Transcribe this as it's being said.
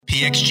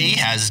PXG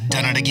has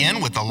done it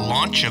again with the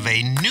launch of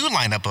a new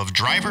lineup of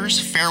drivers,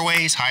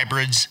 fairways,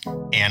 hybrids,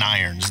 and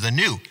irons. The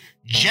new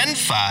Gen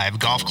 5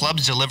 golf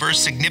clubs deliver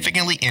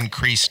significantly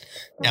increased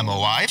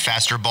MOI,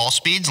 faster ball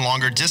speeds,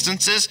 longer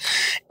distances,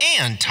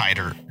 and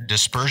tighter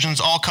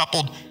dispersions, all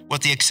coupled with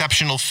the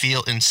exceptional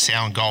feel and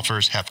sound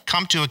golfers have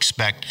come to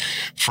expect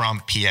from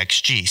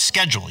PXG.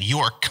 Schedule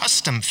your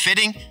custom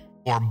fitting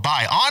or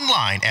buy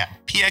online at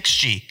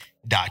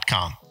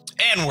pxg.com.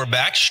 And we're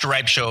back,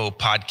 Stripe Show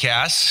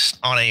podcast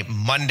on a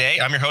Monday.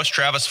 I'm your host,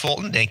 Travis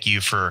Fulton. Thank you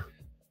for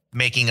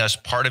making us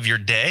part of your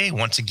day.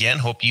 Once again,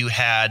 hope you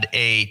had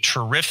a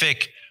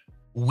terrific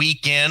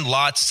weekend.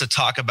 Lots to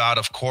talk about,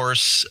 of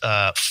course.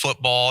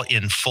 Football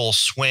in full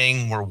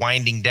swing. We're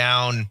winding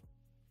down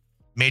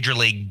Major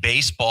League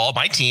Baseball.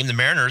 My team, the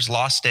Mariners,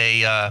 lost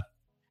a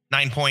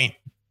 9-point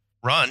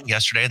run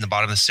yesterday in the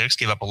bottom of the sixth,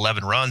 gave up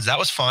 11 runs. That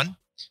was fun.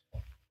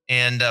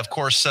 And, of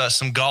course,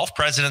 some golf,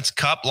 President's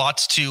Cup,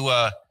 lots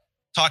to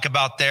talk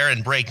about there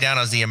and break down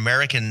as the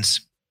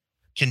Americans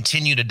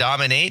continue to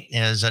dominate.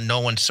 As no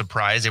one's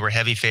surprised, they were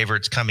heavy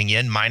favorites coming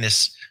in,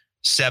 minus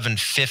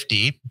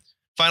 750.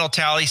 Final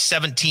tally,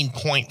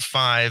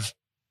 17.5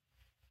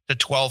 to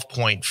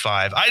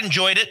 12.5. I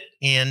enjoyed it,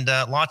 and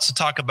lots to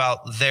talk about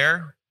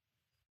there.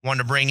 Wanted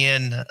to bring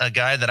in a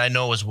guy that I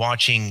know was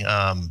watching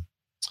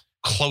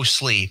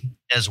closely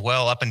as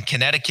well up in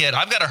Connecticut.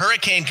 I've got a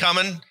hurricane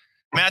coming.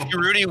 Matthew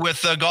Rudy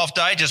with Golf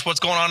Digest. What's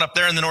going on up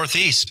there in the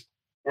Northeast?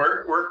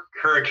 We're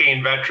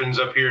hurricane veterans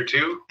up here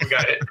too. We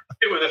got hit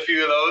with a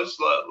few of those.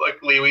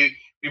 Luckily, we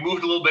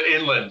moved a little bit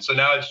inland, so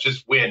now it's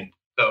just wind.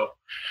 So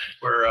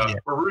we're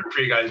rooting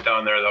for you guys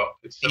down there, though.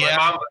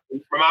 My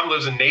mom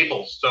lives in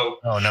Naples, so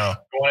oh no,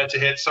 I wanted to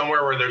hit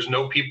somewhere where there's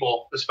no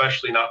people,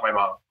 especially not my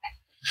mom.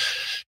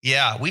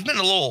 Yeah, we've been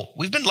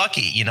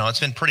lucky. You know,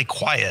 it's been pretty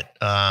quiet.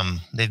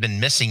 They've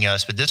been missing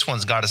us, but this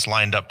one's got us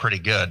lined up pretty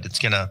good. It's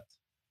gonna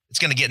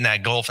get in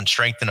that Gulf and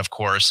strengthen, of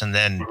course, and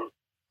then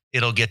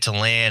it'll get to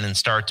land and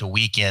start to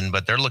weaken.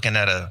 But they're looking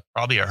at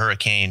probably a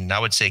hurricane, I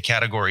would say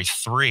category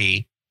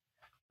 3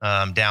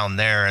 down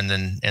there, and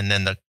then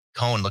the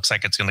cone looks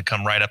like it's going to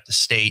come right up the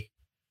state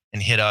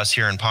and hit us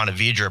here in Ponte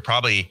Vedra,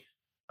 probably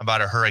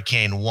about a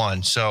hurricane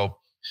 1. So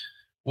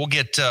we'll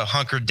get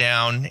hunkered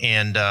down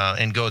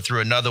and go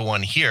through another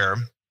one here.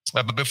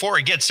 But before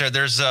it gets there,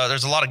 there's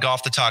a lot of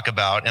golf to talk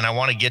about, and I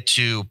want to get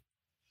to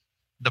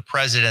the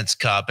President's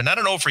Cup. And I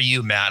don't know for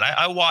you, Matt,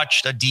 I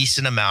watched a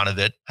decent amount of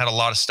it, had a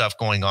lot of stuff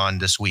going on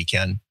this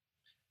weekend.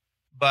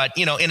 But,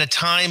 you know, in a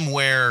time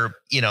where,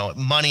 you know,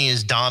 money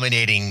is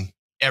dominating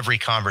every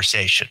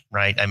conversation,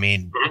 right? I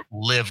mean,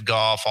 Live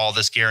Golf, all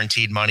this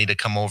guaranteed money to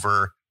come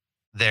over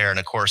there. And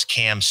of course,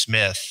 Cam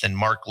Smith and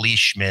Mark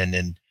Leishman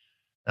and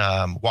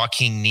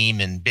Joaquin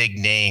Neiman, big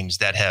names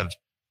that have,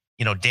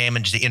 you know,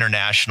 damaged the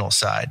international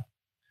side.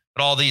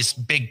 But all these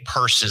big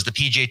purses, the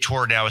PGA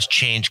Tour now has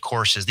changed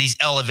courses, these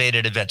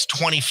elevated events,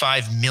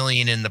 25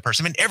 million in the purse.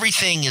 I mean,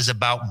 everything is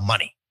about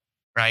money,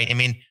 right? I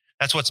mean,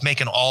 that's what's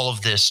making all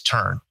of this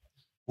turn.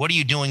 What are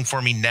you doing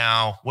for me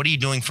now? What are you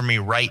doing for me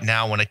right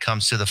now when it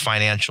comes to the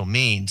financial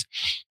means?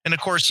 And of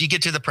course, you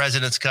get to the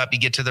President's Cup, you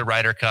get to the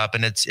Ryder Cup,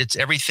 and it's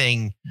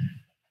everything,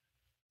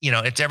 you know,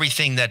 it's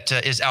everything that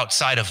is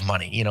outside of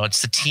money. You know,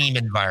 it's the team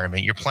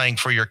environment. You're playing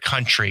for your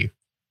country.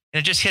 And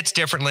it just hits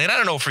differently. And I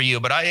don't know for you,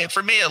 but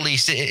for me at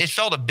least, it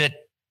felt a bit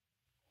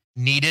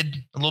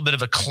needed, a little bit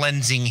of a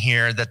cleansing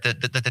here, that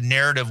the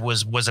narrative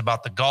was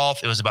about the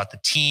golf. It was about the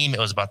team. It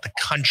was about the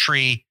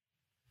country,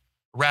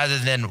 rather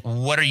than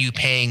what are you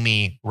paying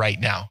me right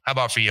now? How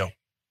about for you?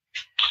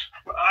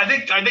 I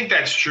think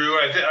that's true.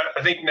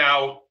 I think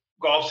now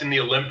golf's in the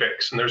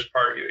Olympics, and there's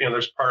part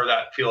of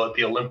that feel at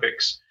the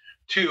Olympics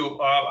too.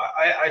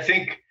 I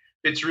think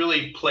it's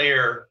really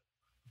player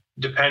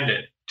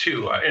dependent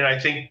too. And I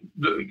think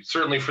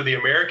certainly for the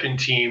American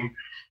team,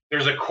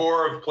 there's a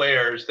core of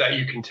players that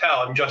you can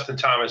tell. And Justin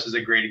Thomas is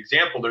a great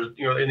example. There's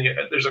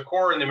a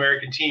core in the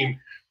American team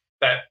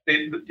that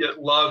it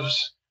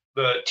loves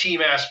the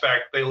team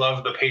aspect. They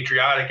love the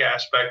patriotic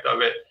aspect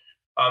of it.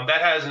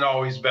 That hasn't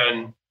always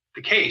been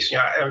the case.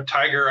 Yeah,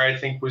 Tiger, I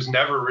think, was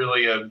never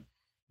really a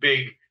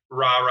big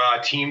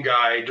rah-rah team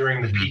guy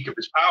during the peak of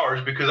his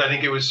powers, because I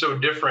think it was so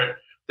different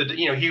that,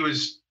 you know, he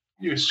was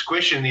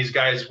squishing these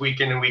guys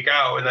week in and week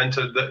out, and then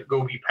to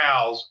go be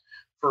pals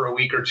for a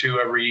week or two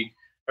every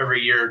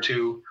year or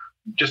two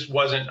just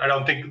wasn't. I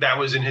don't think that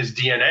was in his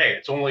DNA.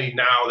 It's only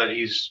now that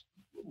he's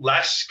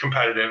less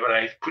competitive, and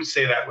I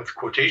say that with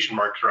quotation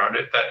marks around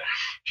it, that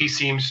he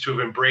seems to have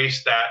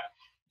embraced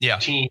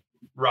that team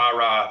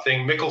rah-rah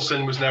thing.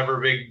 Mickelson was never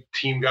a big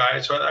team guy.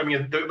 So, I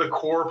mean, the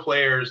core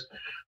players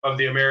of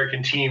the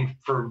American team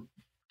for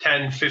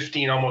 10,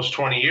 15, almost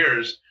 20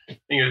 years,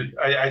 you know,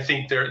 I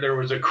think there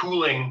was a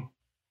cooling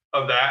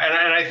of that.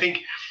 And I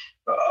think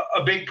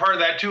a big part of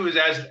that too is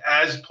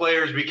as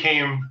players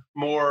became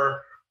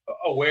more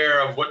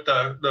aware of what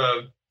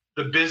the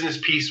business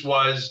piece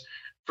was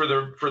for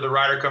the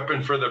Ryder Cup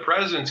and for the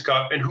President's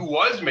Cup, and who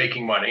was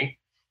making money,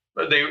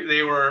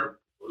 they were,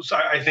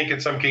 I think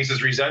in some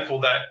cases,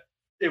 resentful that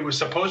it was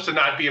supposed to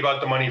not be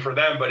about the money for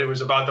them, but it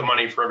was about the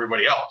money for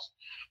everybody else.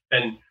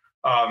 And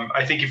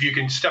I think if you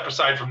can step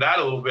aside from that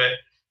a little bit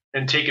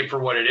and take it for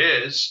what it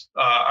is,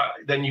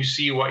 then you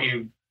see what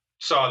you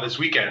saw this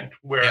weekend,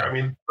 where, I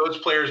mean, those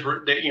players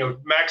were,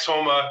 Max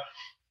Homa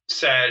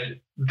said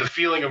the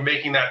feeling of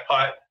making that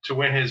putt to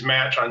win his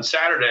match on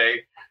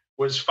Saturday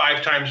was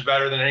 5 times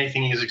better than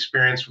anything he's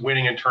experienced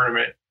winning a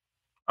tournament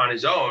on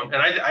his own.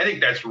 And I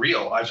think that's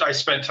real. I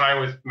spent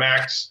time with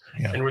Max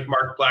and with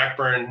Mark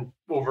Blackburn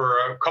over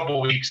a couple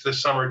of weeks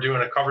this summer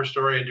doing a cover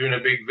story and doing a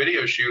big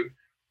video shoot.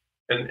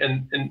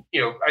 And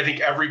I think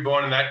every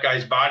bone in that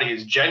guy's body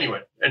is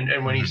genuine.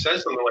 And when he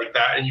says something like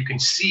that, and you can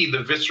see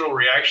the visceral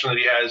reaction that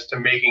he has to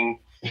making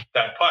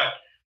that putt,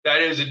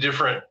 that is a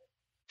different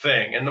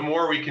thing. And the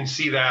more we can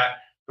see that,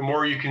 the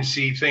more you can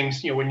see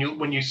things, when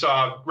you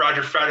saw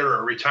Roger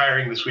Federer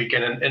retiring this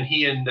weekend and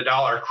he and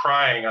Nadal are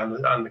crying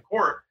on the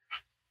court,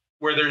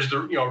 where there's the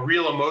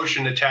real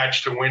emotion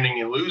attached to winning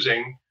and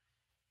losing.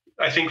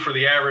 I think for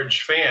the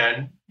average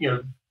fan,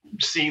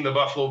 seeing the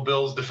Buffalo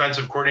Bills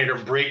defensive coordinator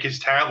break his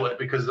tablet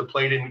because the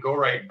play didn't go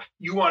right,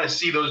 you want to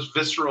see those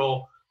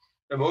visceral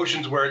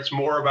emotions where it's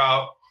more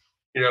about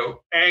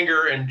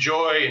anger and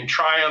joy and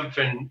triumph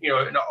and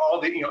and all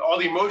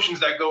the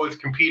emotions that go with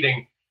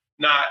competing,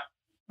 not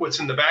what's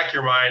in the back of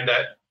your mind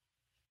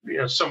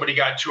that somebody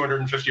got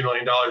 $250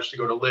 million to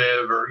go to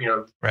live, or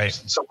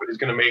somebody's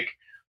going to make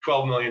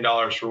 $12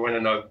 million for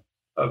winning a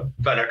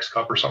FedEx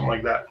Cup or something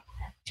like that.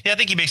 Yeah, I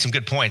think you make some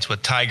good points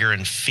with Tiger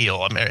and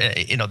Phil. I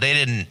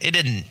mean,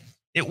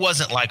 it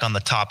wasn't like on the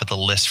top of the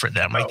list for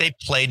them. Right? No. They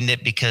played in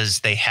it because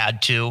they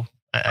had to.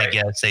 I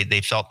guess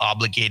they felt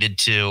obligated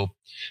to.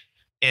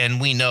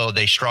 And we know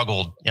they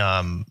struggled,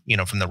 from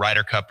the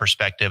Ryder Cup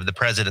perspective. The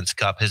President's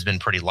Cup has been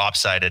pretty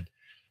lopsided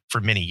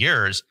for many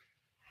years.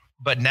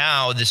 But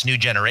now this new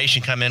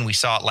generation come in. We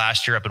saw it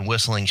last year up in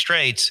Whistling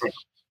Straits.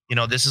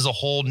 This is a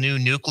whole new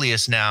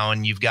nucleus now.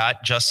 And you've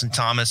got Justin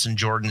Thomas and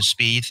Jordan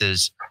Spieth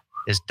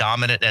as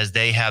dominant as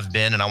they have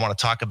been. And I want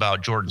to talk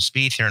about Jordan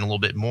Spieth here in a little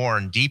bit more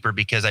and deeper,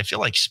 because I feel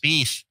like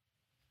Spieth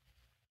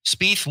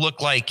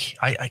looked like,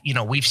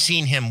 we've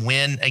seen him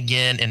win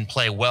again and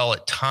play well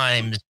at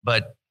times,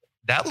 but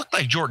that looked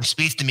like Jordan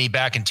Spieth to me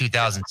back in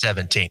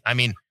 2017. I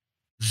mean,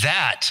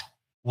 that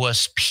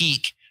was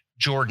peak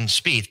Jordan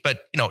Spieth.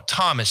 But,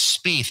 Thomas,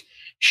 Spieth,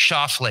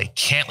 Schauffele,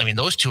 Cantlay, I mean,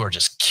 those two are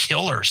just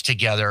killers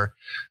together.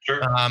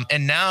 Sure.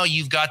 And now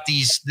you've got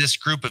this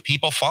group of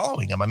people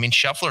following them. I mean,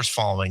 Scheffler's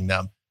following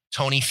them.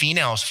 Tony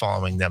Finau's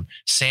following them.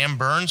 Sam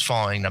Burns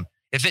following them.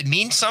 If it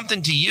means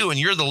something to you and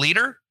you're the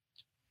leader,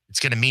 it's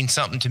going to mean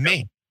something to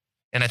me.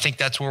 And I think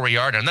that's where we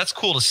are now. And that's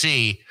cool to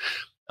see.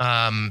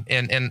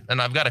 And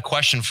I've got a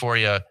question for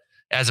you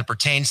as it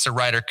pertains to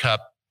Ryder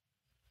Cup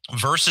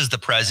versus the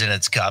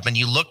President's Cup. And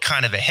you look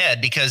kind of ahead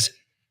because,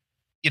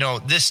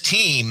 this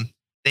team,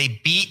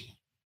 they beat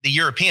the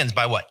Europeans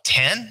by what,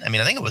 10? I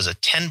mean, I think it was a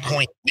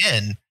 10-point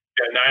win.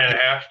 Yeah,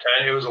 9.5,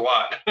 10. It was a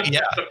lot.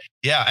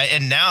 Yeah.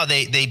 And now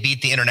they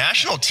beat the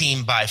international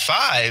team by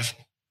 5.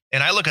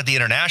 And I look at the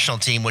international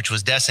team, which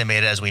was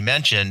decimated, as we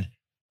mentioned.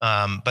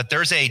 But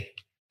there's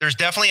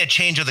definitely a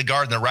change of the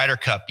guard in the Ryder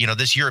Cup.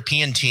 This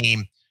European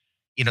team,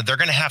 they're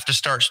going to have to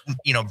start,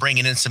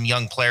 bringing in some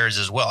young players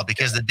as well,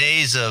 because the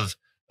days of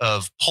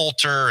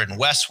Poulter and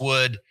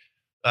Westwood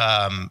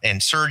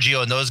and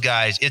Sergio and those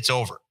guys, it's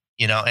over.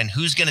 And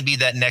who's going to be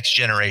that next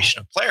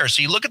generation of players?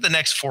 So you look at the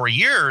next 4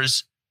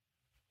 years.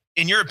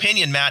 In your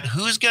opinion, Matt,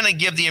 who's going to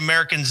give the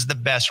Americans the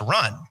best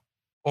run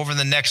over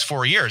the next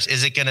 4 years?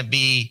 Is it going to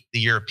be the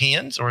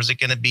Europeans, or is it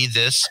going to be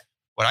this,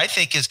 what I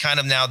think is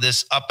kind of now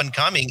this up and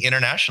coming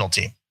international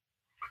team?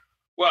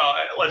 Well,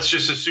 let's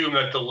just assume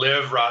that the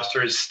LIV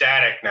roster is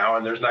static now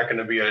and there's not going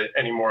to be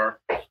any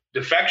more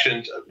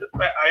defections.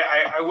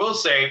 I will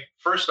say,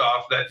 first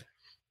off,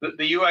 that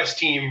the U.S.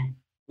 team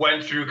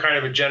went through kind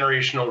of a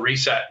generational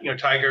reset.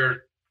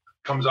 Tiger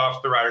comes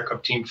off the Ryder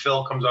Cup team,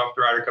 Phil comes off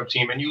the Ryder Cup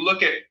team, and you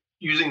look at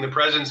using the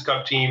President's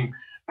Cup team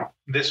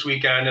this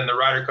weekend and the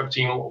Ryder Cup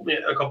team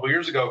a couple of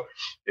years ago,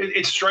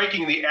 it's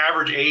striking the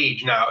average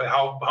age now,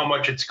 how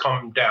much it's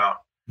come down.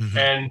 Mm-hmm.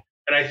 And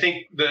I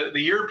think the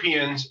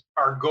Europeans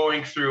are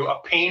going through a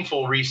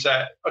painful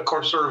reset, of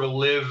course, sort of a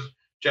LIV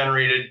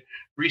generated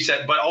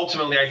reset. But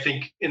ultimately, I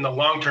think in the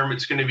long term,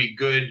 it's going to be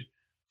good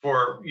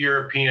for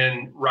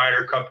European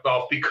Ryder Cup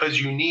golf, because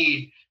you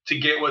need to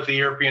get what the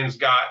Europeans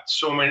got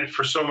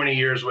for so many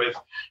years with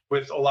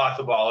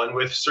Olathibal and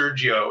with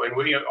Sergio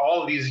and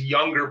all of these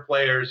younger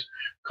players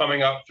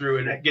coming up through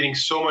and getting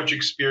so much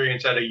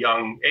experience at a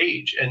young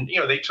age. And,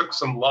 they took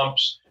some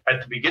lumps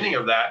at the beginning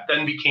of that,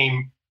 then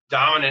became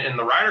dominant in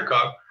the Ryder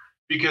Cup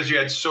because you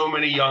had so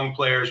many young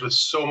players with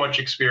so much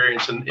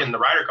experience in the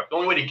Ryder Cup. The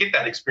only way to get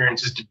that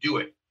experience is to do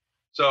it.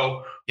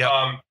 So,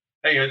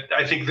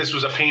 I think this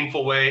was a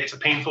painful way. It's a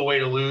painful way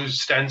to lose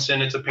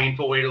Stenson. It's a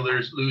painful way to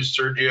lose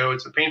Sergio.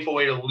 It's a painful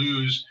way to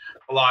lose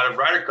a lot of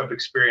Ryder Cup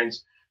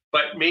experience.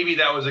 But maybe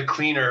that was a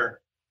cleaner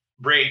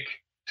break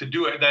to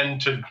do it than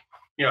to,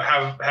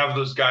 have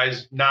those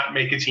guys not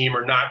make a team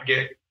or not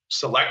get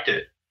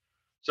selected.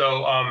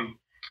 So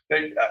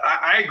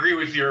I agree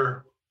with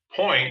your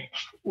point,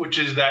 which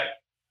is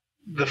that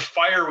the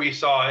fire we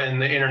saw in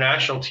the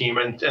international team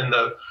and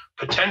the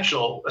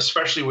potential,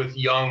 especially with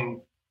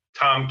young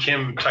Tom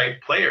Kim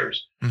type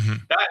players,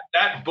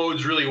 that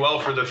bodes really well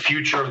for the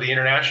future of the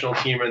international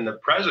team and the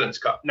President's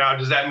Cup. Now,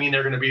 does that mean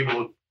they're going to be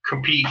able to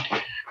compete,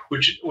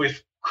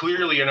 with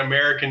clearly an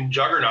American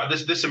juggernaut?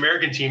 This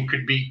American team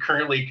could be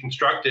currently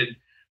constructed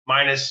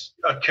minus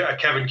a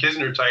Kevin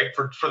Kisner type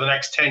for the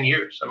next 10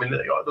 years. I mean,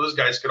 those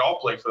guys could all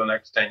play for the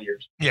next 10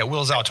 years. Yeah,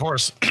 Will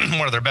Zalatoris,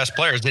 one of their best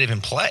players, didn't even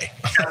play.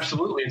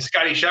 Absolutely. And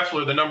Scotty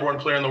Scheffler, the number one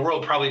player in the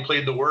world, probably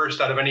played the worst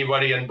out of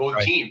anybody in both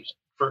teams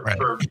for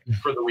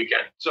the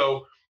weekend.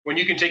 So when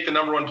you can take the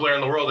number one player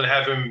in the world and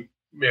have him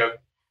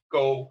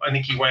go, I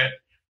think he went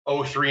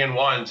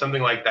 0-3-1,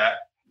 something like that.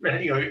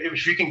 And,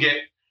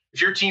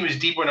 if your team is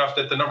deep enough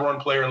that the number one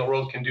player in the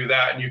world can do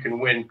that and you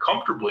can win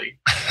comfortably,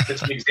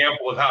 it's an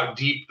example of how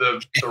deep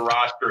the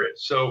roster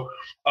is. So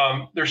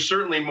there's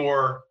certainly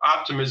more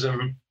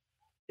optimism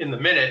in the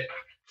minute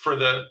for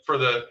the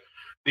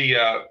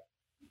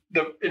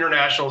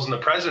internationals and the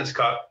President's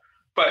Cup.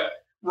 But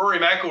Rory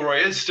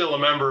McIlroy is still a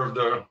member of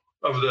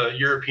the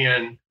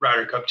European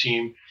Ryder Cup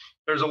team.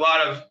 There's a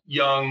lot of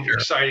young,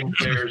 exciting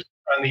players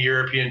on the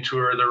European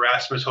Tour. The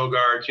Rasmus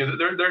Højgaard,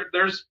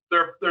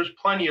 there's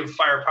plenty of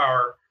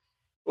firepower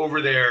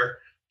over there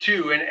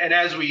too. And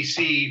as we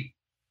see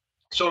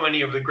so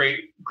many of the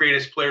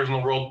greatest players in the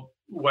world,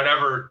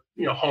 whatever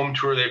home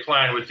tour they play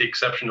on, with the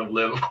exception of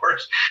Liv, of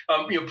course,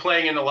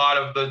 playing in a lot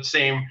of the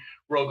same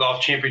World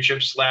Golf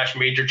Championship /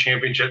 Major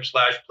Championship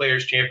 /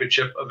 Players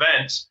Championship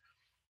events.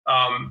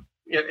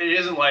 It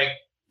isn't like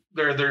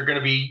they're going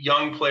to be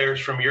young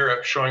players from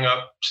Europe showing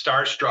up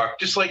starstruck,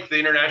 just like the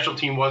international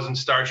team wasn't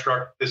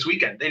starstruck this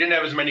weekend. They didn't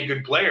have as many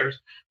good players,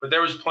 but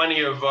there was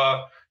plenty of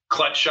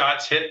clutch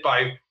shots hit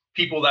by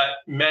people that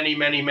many,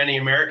 many, many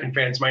American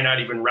fans might not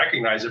even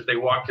recognize if they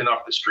walked in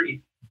off the street.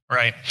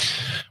 Right.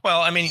 Well,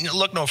 I mean,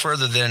 look no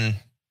further than,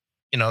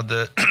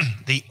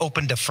 the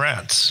Open de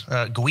France,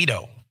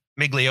 Guido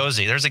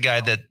Migliozzi. There's a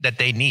guy that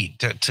they need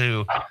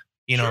to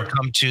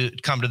come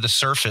to the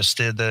surface.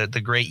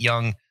 The great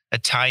young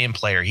Italian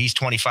player. He's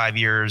 25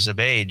 years of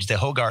age. The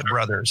Højgaard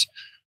brothers.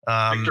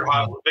 Victor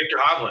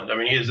Hovland. I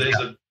mean, he's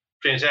a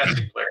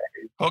fantastic player.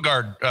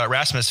 Højgaard,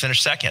 Rasmus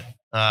finished second.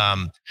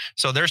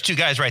 So there's two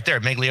guys right there,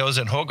 Migliozzi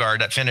and Højgaard,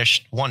 that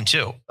finished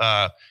 1-2.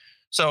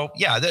 So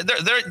yeah,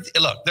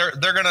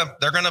 they're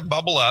gonna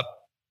bubble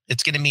up.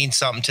 It's gonna mean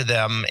something to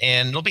them,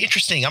 and it'll be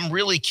interesting. I'm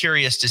really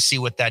curious to see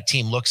what that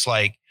team looks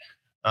like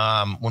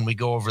when we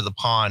go over the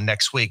pond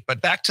next week. But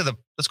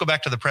let's go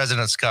back to the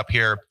President's Cup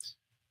here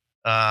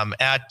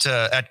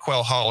at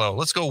Quail Hollow.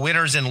 Let's go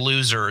winners and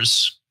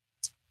losers.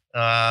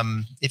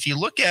 If you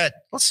look at,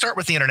 let's start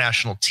with the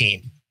international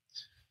team.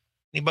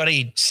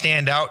 Anybody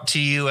stand out to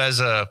you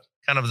as a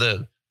kind of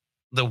the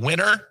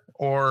winner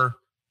or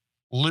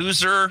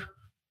loser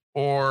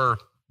or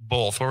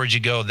both? Where would you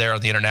go there on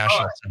the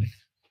international side?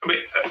 I mean,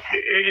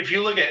 if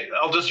you look at,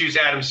 I'll just use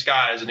Adam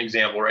Scott as an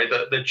example, right?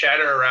 The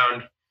chatter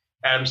around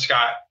Adam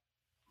Scott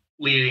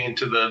leading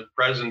into the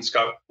President's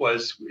Cup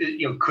was,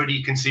 could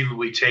he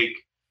conceivably take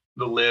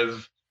the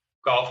Live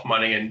golf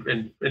money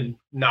and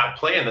not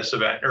play in this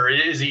event? Or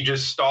is he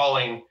just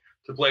stalling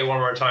to play one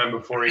more time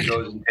before he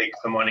goes and takes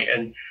the money?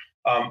 And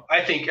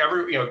I think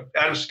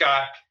Adam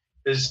Scott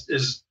was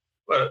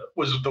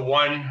the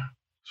one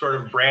sort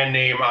of brand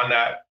name on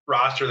that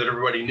roster that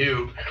everybody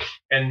knew,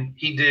 and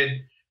he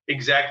did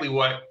exactly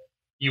what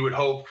you would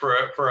hope for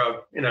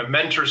a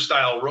mentor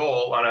style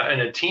role in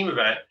a team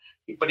event.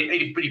 But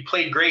he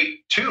played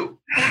great too.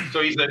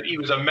 So he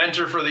was a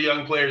mentor for the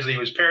young players that he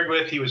was paired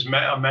with. He was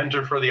a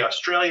mentor for the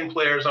Australian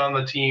players on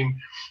the team.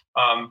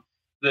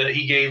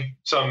 He gave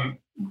some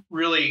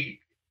really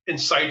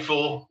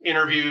insightful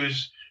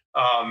interviews.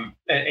 And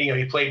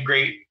he played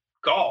great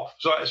golf.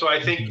 So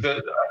I think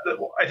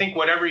I think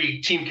what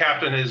every team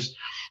captain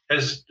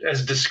has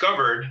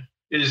discovered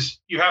is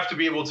you have to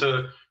be able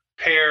to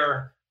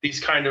pair these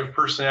kind of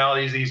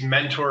personalities, these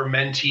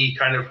mentor-mentee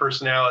kind of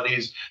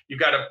personalities. You've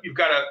got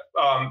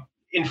to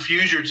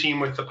infuse your team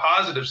with the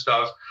positive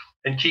stuff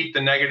and keep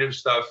the negative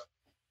stuff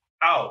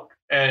out.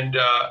 And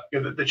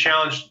the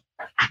challenge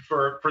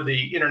for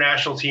the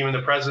international team in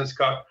the President's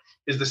Cup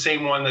is the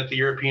same one that the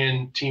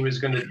European team is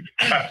going to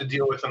have to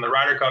deal with in the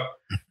Ryder Cup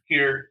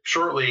here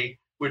shortly,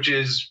 which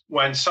is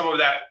when some of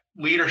that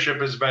leadership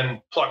has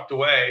been plucked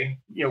away,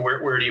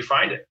 where do you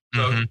find it?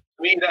 So I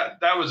mean,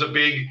 that was a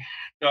big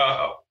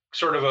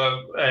sort of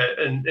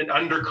an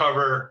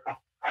undercover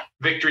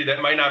victory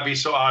that might not be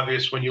so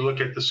obvious when you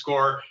look at the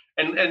score,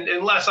 and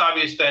less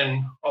obvious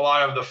than a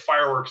lot of the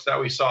fireworks that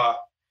we saw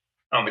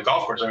on the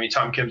golf course. I mean,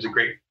 Tom Kim's a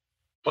great,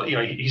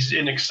 he's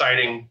an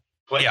exciting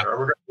player. Yeah. We're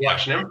going to be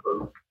watching him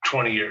for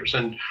 20 years,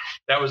 and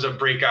that was a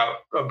breakout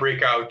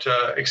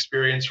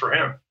experience for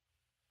him.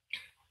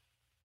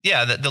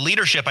 Yeah, the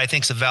leadership, I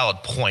think, is a valid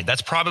point.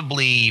 That's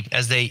probably,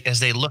 as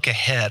they look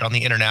ahead on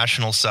the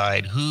international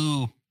side,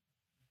 who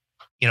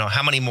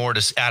how many more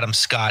does Adam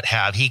Scott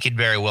have? He could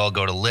very well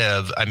go to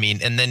live. I mean,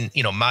 and then,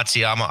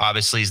 Matsuyama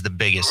obviously is the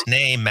biggest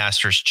name,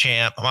 Masters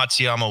champ.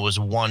 Matsuyama was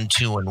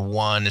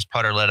 1-2-1. His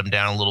putter let him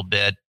down a little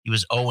bit. He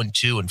was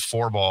 0-2 in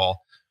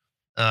 4-ball.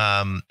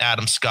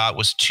 Adam Scott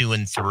was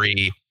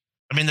 2-3.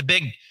 I mean,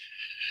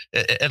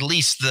 at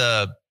least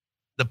the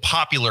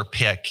popular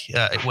pick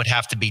would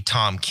have to be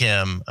Tom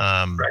Kim.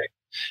 Right.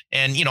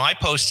 And, I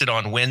posted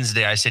on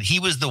Wednesday, I said he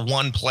was the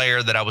one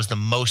player that I was the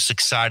most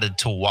excited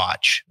to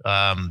watch.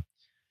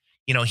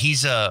 We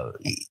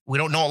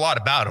don't know a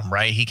lot about him,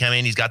 right? He came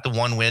in, he's got the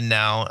one win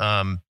now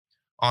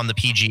on the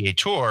PGA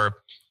Tour.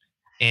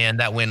 And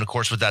that win, of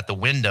course, was at the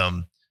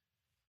Wyndham.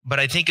 But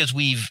I think as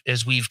we've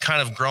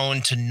kind of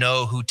grown to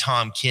know who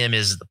Tom Kim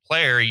is as the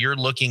player, you're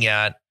looking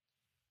at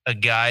a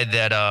guy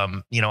that,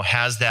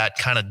 has that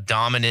kind of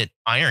dominant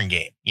iron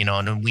game,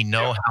 and we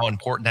know how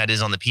important that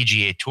is on the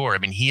PGA Tour. I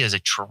mean, he is a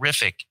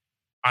terrific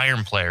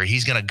iron player.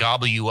 He's going to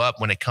gobble you up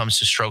when it comes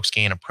to strokes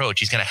gain approach.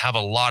 He's going to have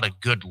a lot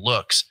of good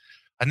looks.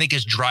 I think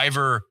his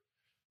driver,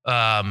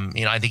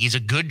 I think he's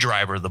a good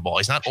driver of the ball.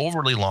 He's not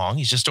overly long.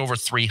 He's just over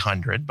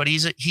 300, but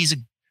he's a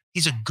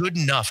good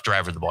enough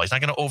driver of the ball. He's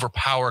not going to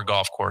overpower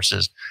golf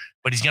courses,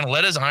 but he's going to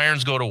let his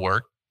irons go to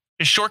work.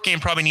 His short game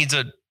probably needs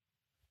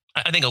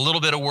I think a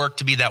little bit of work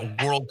to be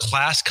that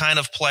world-class kind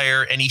of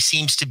player. And he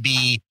seems to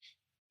be,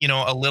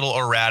 a little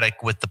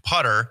erratic with the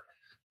putter,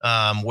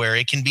 where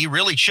it can be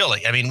really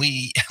chilly. I mean,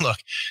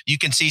 you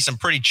can see some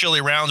pretty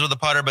chilly rounds with the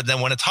putter, but then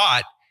when it's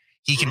hot,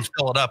 he can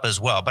fill it up as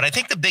well. But I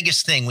think the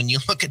biggest thing when you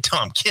look at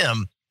Tom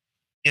Kim,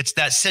 it's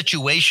that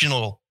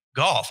situational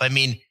golf. I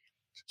mean,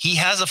 he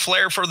has a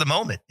flair for the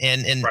moment,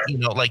 and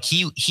right.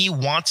 He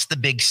wants the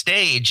big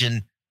stage,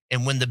 and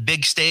when the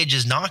big stage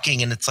is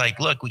knocking, and it's like,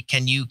 look,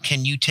 can you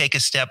take a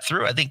step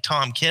through? I think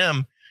Tom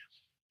Kim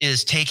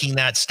is taking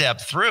that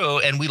step through,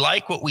 and we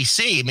like what we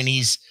see. I mean,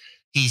 he's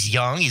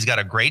young. He's got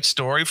a great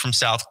story from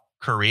South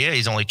Korea.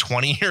 He's only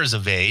 20 years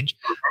of age.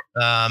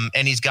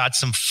 And he's got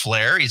some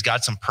flair. He's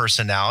got some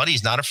personality.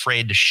 He's not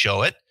afraid to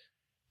show it.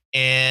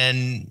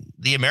 And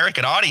the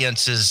American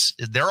audience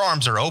their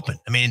arms are open.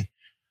 I mean,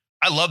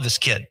 I love this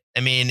kid.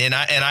 I mean, and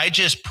I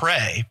just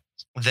pray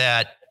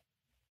that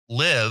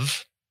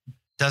Liv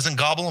doesn't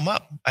gobble him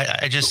up.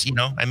 I just,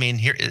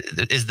 here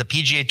is the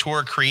PGA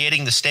Tour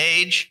creating the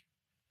stage.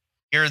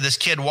 Here, this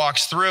kid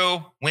walks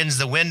through, wins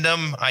the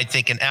Wyndham. I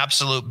think an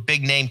absolute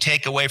big name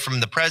takeaway from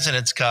the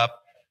President's Cup.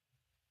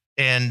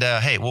 And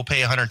hey, we'll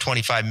pay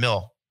 $125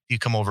 million if you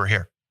come over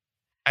here.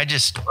 I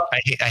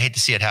hate to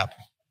see it happen.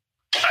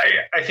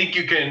 I think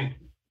you can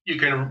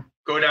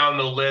go down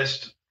the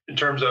list in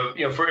terms of,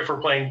 if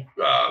we're playing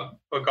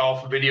a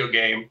golf video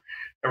game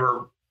and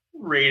we're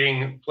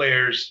rating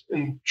players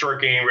in short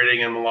game,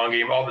 rating in the long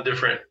game, all the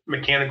different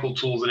mechanical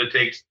tools that it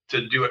takes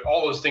to do it.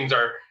 All those things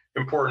are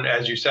important,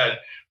 as you said.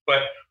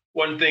 But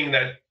one thing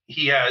that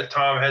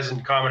Tom has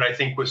in common, I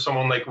think, with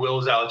someone like Will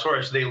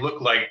Zalatoris, they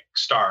look like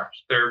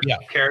stars. They're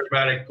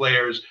charismatic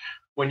players.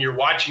 When you're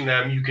watching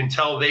them, you can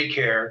tell they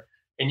care,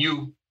 and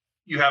you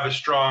have a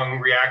strong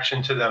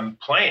reaction to them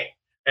playing.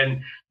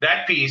 And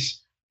that piece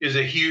is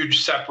a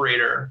huge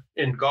separator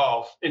in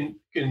golf,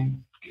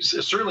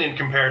 certainly in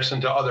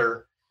comparison to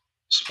other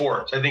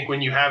sports. I think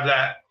when you have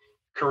that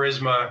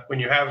charisma,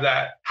 when you have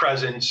that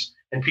presence,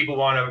 and people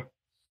want to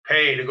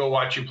pay to go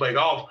watch you play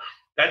golf,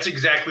 that's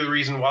exactly the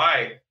reason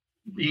why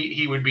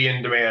he would be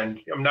in demand.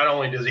 Not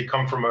only does he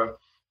come from a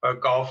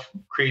golf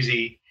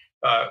crazy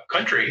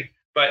country,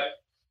 but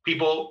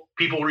people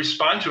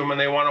respond to him and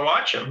they want to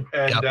watch him.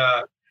 And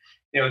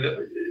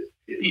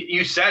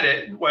you said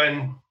it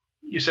when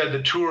you said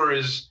the tour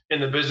is in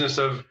the business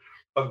of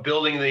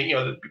building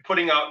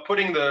putting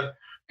the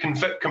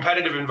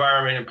competitive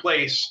environment in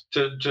place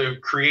to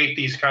create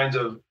these kinds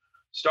of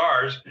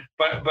stars.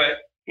 But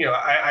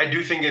I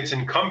do think it's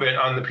incumbent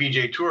on the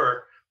PGA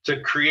Tour to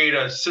create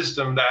a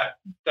system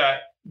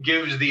that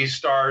gives these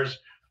stars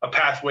a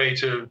pathway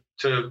to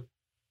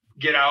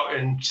get out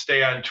and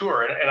stay on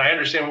tour. And I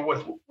understand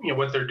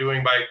what they're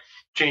doing by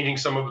changing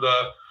some of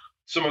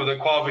the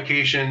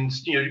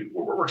qualifications.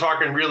 We're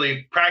talking,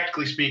 really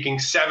practically speaking,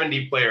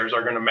 70 players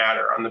are going to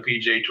matter on the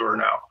PGA Tour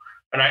now.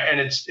 And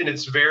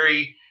it's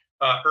very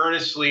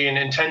earnestly and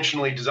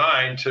intentionally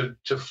designed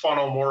to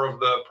funnel more of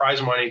the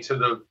prize money to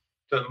the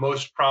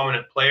most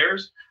prominent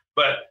players.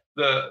 But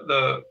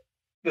the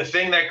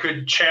thing that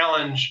could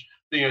challenge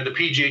the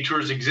PGA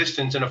Tour's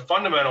existence in a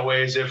fundamental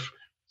way is if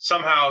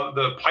somehow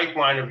the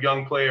pipeline of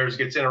young players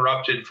gets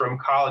interrupted from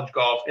college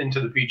golf into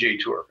the PGA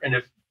Tour. And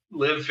if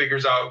Liv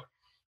figures out,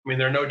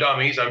 they're no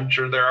dummies, I'm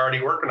sure they're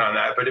already working on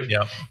that. But if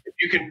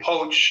you can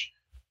poach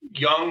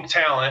young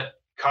talent,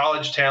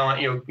 college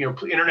talent,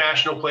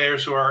 international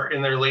players who are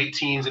in their late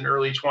teens and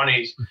early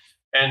 20s,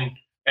 and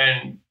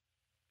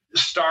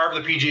starve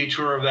the PGA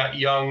Tour of that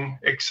young,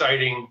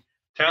 exciting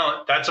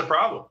talent, that's a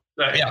problem.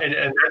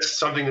 And that's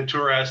something the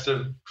tour has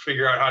to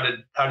figure out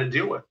how to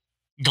deal with.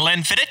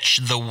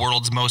 Glenfiddich, the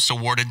world's most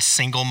awarded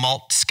single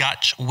malt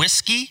Scotch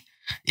whiskey,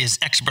 is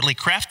expertly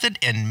crafted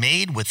and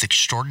made with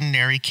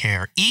extraordinary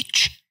care.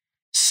 Each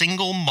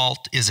single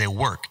malt is a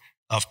work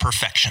of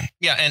perfection.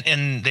 Yeah,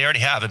 and they already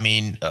have. I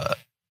mean,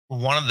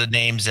 one of the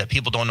names that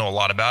people don't know a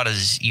lot about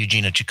is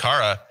Eugenia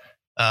Chikara,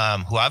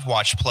 who I've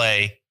watched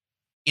play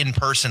in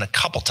person a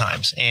couple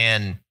times.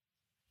 And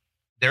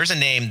there's a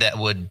name that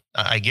would,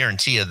 I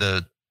guarantee you,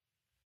 the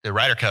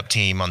Ryder Cup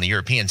team on the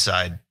European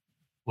side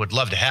would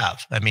love to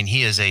have. I mean,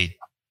 he is a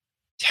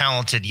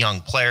talented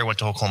young player, went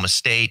to Oklahoma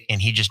State,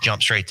 and he just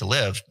jumped straight to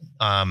live.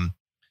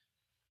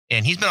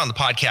 And he's been on the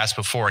podcast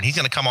before, and he's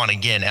going to come on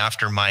again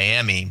after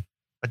Miami.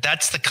 But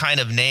that's the kind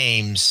of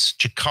names,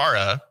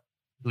 Chikara,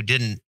 who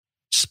didn't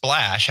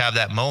splash, have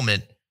that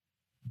moment.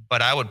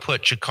 But I would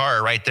put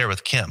Chikara right there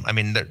with Kim. I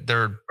mean,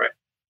 they're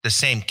the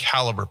same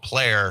caliber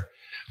player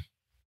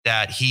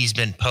that he's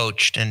been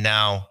poached. And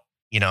now,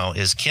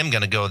 is Kim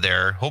going to go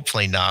there?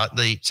 Hopefully not.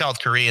 The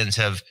South Koreans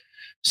have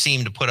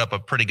seemed to put up a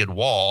pretty good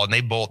wall, and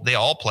they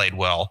all played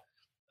well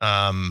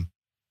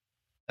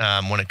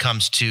when it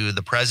comes to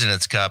the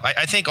President's Cup.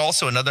 I think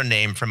also another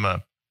name from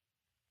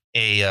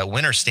a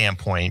winner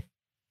standpoint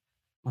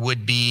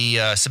would be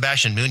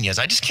Sebastian Munoz.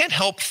 I just can't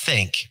help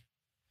think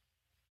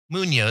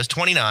Munoz,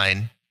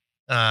 29,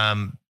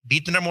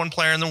 beat the number one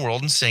player in the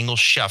world in singles,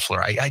 Scheffler.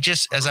 I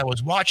just, as I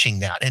was watching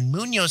that, and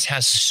Munoz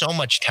has so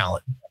much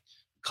talent.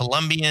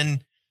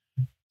 Colombian,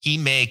 he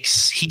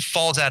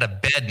falls out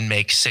of bed and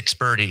makes 6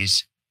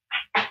 birdies.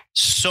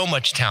 So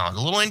much talent,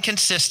 a little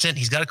inconsistent.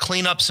 He's got to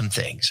clean up some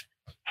things.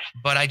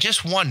 But I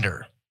just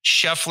wonder,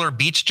 Scheffler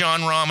beats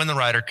Jon Rahm in the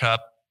Ryder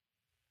Cup.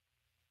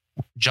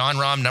 Jon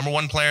Rahm, number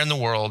one player in the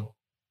world.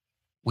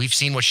 We've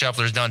seen what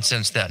Scheffler's done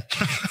since then.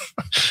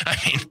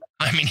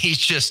 I mean, he's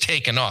just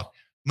taken off.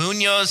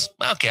 Munoz,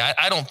 okay,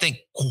 I don't think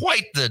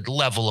quite the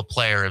level of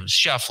player of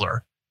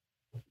Scheffler.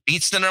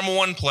 Beats the number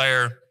one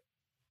player.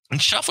 And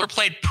Scheffler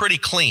played pretty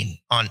clean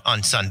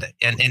on Sunday.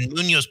 And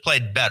Munoz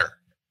played better.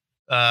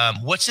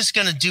 What's this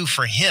going to do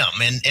for him?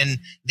 And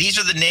these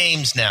are the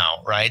names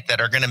now, right,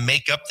 that are going to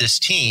make up this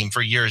team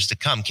for years to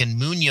come. Can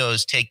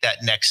Munoz take that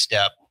next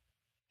step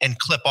and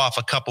clip off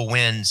a couple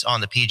wins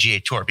on the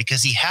PGA Tour?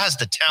 Because he has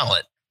the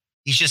talent.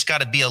 He's just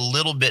got to be a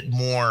little bit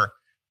more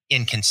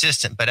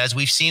inconsistent. But as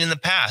we've seen in the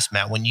past,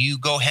 Matt, when you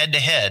go head to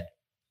head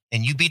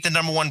and you beat the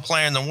number one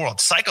player in the world,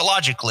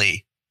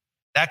 psychologically,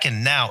 that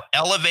can now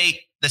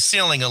elevate the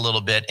ceiling a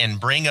little bit and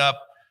bring up,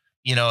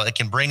 it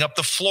can bring up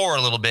the floor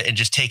a little bit and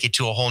just take it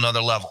to a whole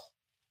nother level.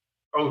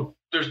 Oh,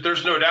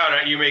 there's no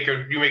doubt. You make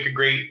a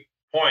great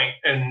point.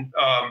 And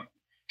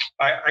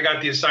I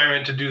got the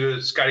assignment to do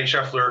the Scottie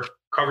Scheffler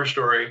cover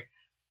story.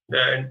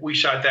 And we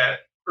shot that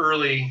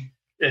early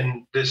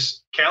in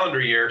this calendar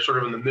year, sort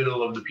of in the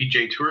middle of the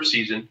PGA Tour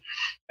season.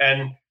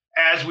 And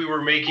as we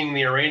were making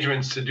the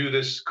arrangements to do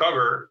this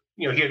cover,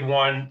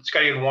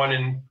 Scottie had won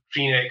in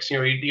Phoenix.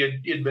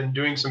 He had been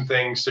doing some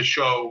things to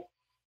show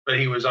that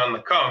he was on the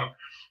come.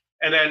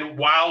 And then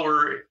while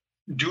we're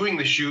doing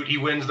the shoot, he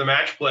wins the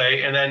match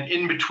play. And then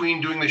in between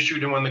doing the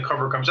shoot and when the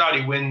cover comes out,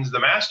 he wins the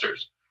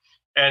Masters.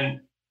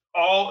 And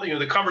all,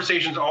 the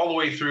conversations all the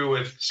way through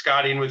with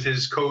Scottie and with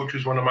his coach,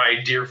 who's one of my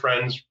dear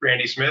friends,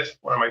 Randy Smith,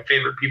 one of my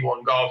favorite people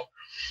in golf.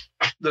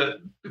 The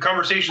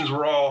conversations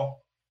were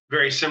all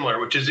very similar,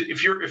 which is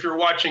if you're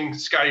watching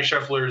Scottie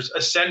Scheffler's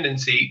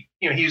ascendancy,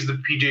 he's the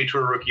PGA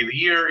Tour Rookie of the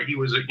Year. He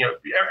was,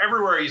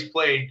 everywhere he's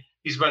played,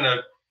 he's been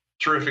a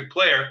terrific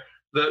player.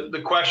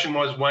 The question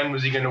was, when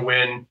was he going to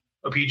win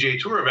a PGA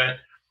Tour event?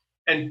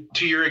 And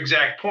to your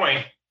exact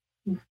point,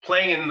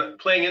 playing in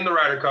the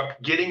Ryder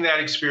Cup, getting that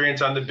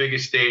experience on the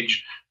biggest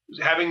stage,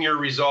 having your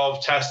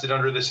resolve tested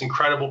under this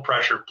incredible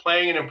pressure,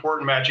 playing an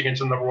important match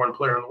against the number one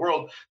player in the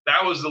world,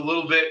 that was the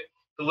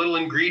little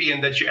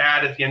ingredient that you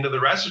add at the end of the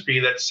recipe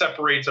that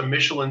separates a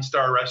Michelin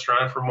star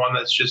restaurant from one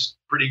that's just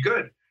pretty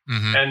good.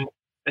 Mm-hmm.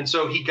 And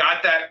so he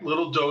got that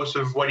little dose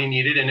of what he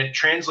needed, and it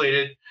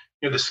translated.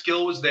 The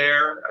skill was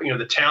there,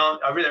 the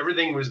talent,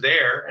 everything was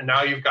there. And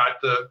now you've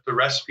got the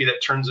recipe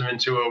that turns him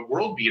into a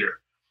world beater.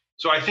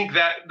 So I think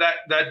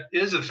that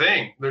is a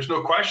thing. There's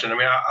no question. I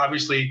mean,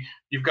 obviously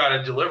you've got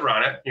to deliver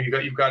on it.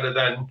 You've got to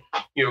then,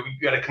 you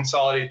got to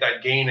consolidate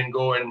that gain and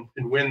go and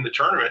win the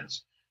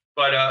tournaments.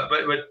 But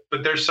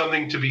there's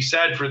something to be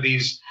said for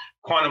these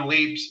quantum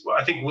leaps.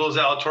 I think Will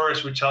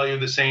Zalatoris would tell you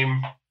the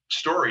same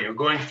story.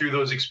 Going through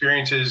those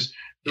experiences,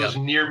 those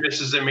near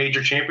misses at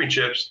major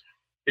championships.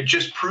 It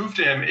just proved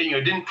to him,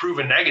 it didn't prove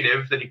a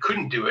negative that he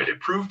couldn't do it. It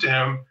proved to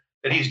him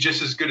that he's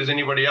just as good as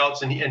anybody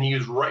else. And he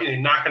was right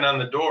knocking on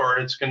the door.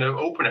 It's going to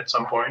open at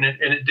some point,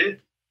 and it did.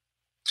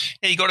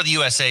 Yeah, you go to the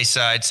USA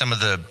side, some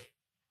of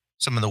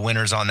the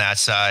winners on that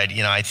side,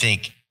 I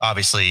think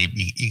obviously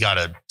you got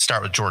to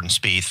start with Jordan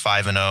Spieth,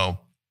 5-0.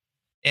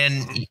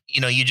 And,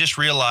 you just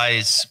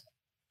realize,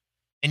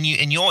 and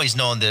you always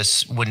know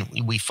this when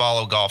we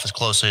follow golf as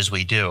closely as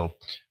we do,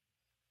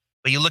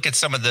 but you look at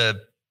some of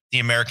the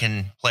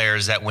American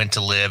players that went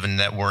to live and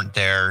that weren't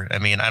there. I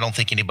mean, I don't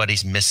think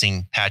anybody's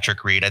missing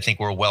Patrick Reed. I think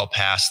we're well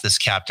past this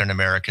Captain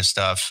America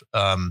stuff.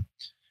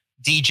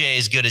 DJ,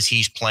 as good as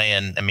he's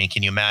playing, I mean,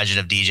 can you imagine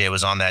if DJ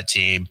was on that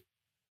team?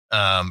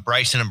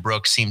 Bryson and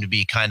Brooks seem to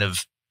be kind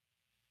of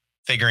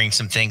figuring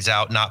some things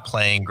out, not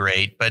playing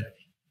great. But,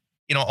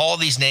 all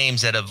these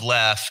names that have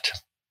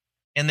left,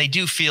 And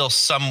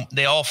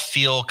they all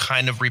feel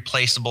kind of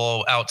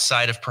replaceable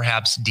outside of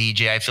perhaps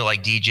DJ. I feel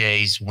like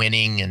DJ's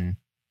winning and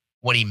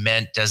what he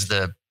meant as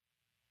the,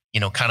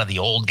 kind of the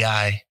old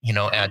guy,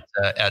 at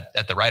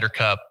the Ryder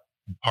Cup,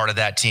 part of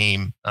that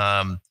team.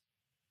 I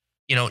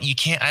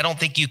don't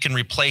think you can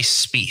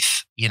replace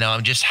Spieth,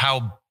 just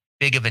how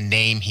big of a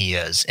name he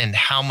is and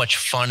how much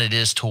fun it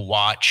is to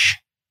watch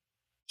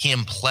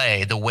him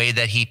play the way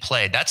that he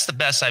played. That's the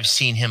best I've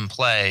seen him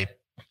play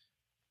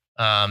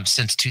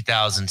since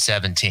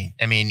 2017.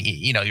 I mean,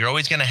 you're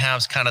always going to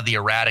have kind of the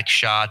erratic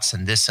shots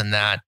and this and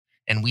that.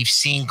 And we've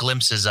seen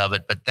glimpses of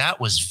it, but that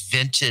was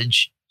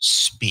vintage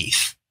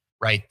Spieth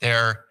right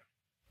there.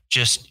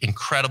 Just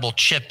incredible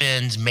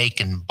chip-ins,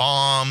 making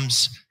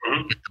bombs,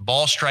 get the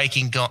ball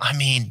striking going. I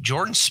mean,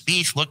 Jordan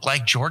Spieth looked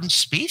like Jordan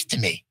Spieth to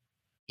me,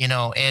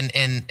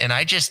 and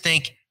I just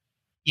think,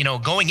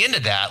 going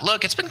into that,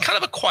 look, it's been kind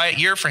of a quiet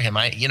year for him.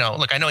 I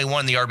know he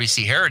won the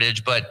RBC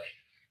Heritage, but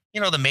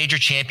the major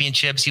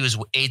championships, he was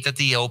 8th at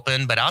the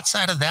Open, but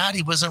outside of that,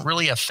 he wasn't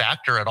really a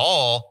factor at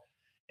all.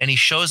 And he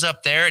shows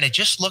up there and it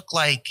just looked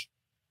like,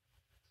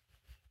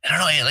 I don't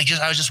know,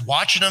 I was just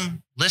watching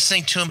him,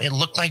 listening to him. It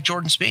looked like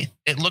Jordan Spieth.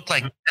 It looked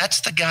like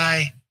that's the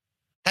guy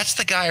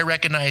I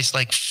recognized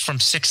like from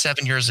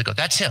 6-7 years ago.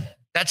 That's him.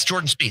 That's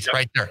Jordan Spieth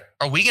right there.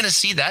 Are we going to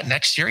see that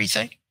next year, you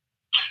think?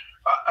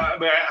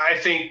 I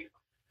think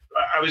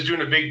I was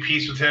doing a big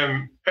piece with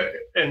him,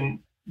 and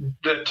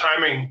the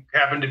timing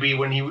happened to be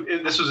when he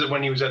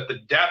was at the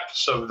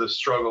depths of the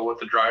struggle with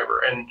the driver,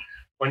 and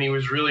when he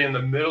was really in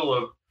the middle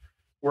of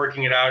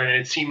working it out, and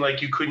it seemed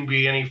like you couldn't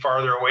be any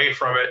farther away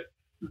from it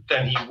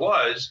than he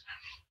was.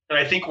 And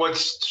I think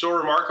what's so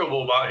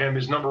remarkable about him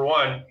is, number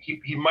one,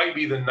 he might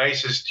be the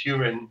nicest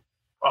human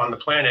on the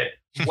planet,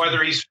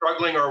 whether he's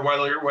struggling or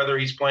whether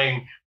he's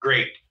playing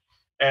great.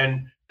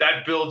 And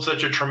that builds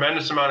such a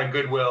tremendous amount of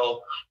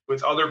goodwill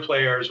with other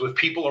players, with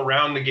people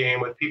around the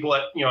game, with people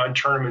at, on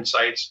tournament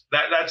sites.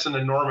 That's an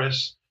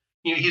enormous,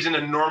 he's an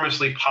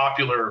enormously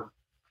popular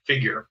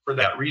figure for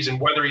that reason,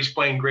 whether he's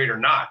playing great or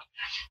not.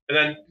 And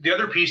then the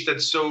other piece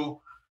that's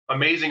so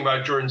amazing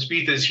about Jordan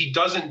Spieth is he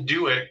doesn't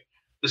do it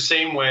the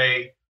same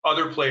way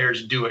other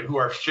players do it, who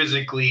are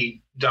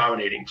physically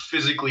dominating,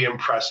 physically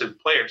impressive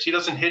players. He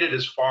doesn't hit it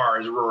as far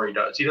as Rory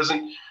does. He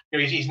doesn't,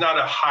 he's not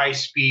a high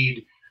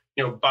speed,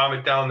 bomb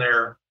it down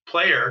there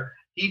player.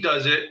 He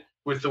does it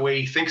with the way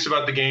he thinks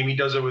about the game. He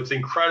does it with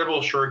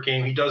incredible short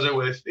game. He does it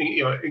with,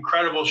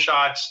 incredible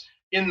shots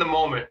in the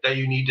moment that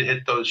you need to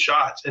hit those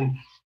shots. And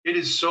it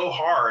is so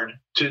hard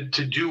to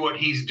do what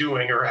he's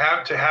doing, or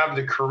have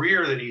the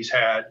career that he's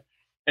had,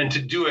 and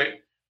to do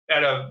it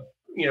at a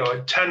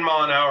 10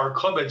 mile an hour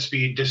club head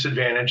speed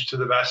disadvantage to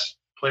the best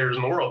players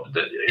in the world.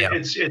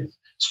 It's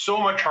so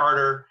much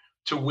harder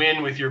to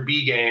win with your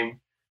B game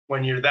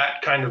when you're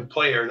that kind of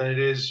player than it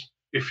is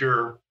if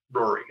you're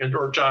Rory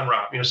or John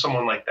Rahm,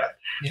 someone like that.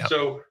 Yeah.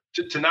 So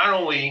to not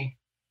only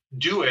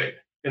do it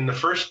in the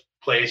first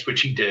place,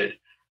 which he did,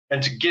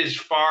 and to get as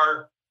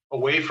far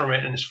away from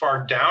it and as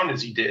far down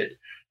as he did,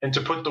 and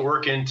to put the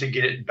work in to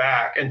get it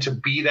back and to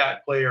be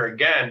that player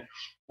again,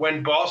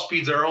 when ball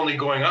speeds are only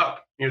going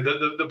up.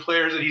 The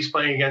players that he's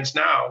playing against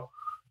now,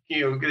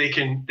 they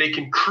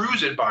can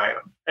cruise it by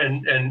him,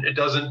 and it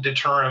doesn't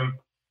deter him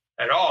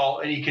at all.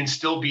 And he can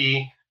still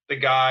be the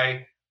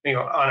guy,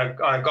 on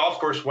a golf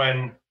course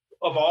when,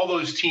 of all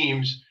those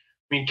teams,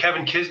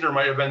 Kevin Kisner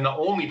might have been the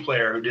only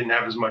player who didn't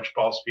have as much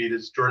ball speed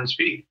as Jordan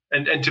Spieth.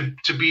 And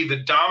to be the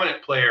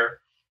dominant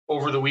player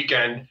over the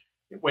weekend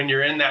when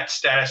you're in that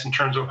status in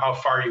terms of how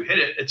far you hit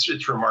it,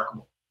 it's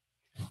remarkable.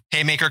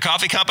 Haymaker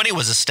Coffee Company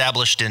was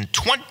established in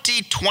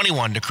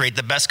 2021 to create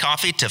the best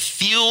coffee to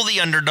fuel the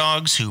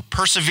underdogs who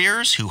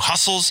perseveres, who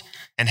hustles,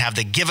 and have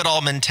the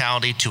give-it-all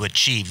mentality to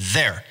achieve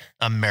their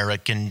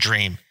American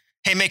dream.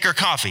 Haymaker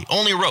Coffee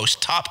only roasts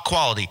top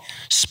quality,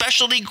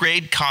 specialty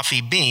grade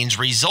coffee beans,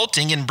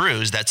 resulting in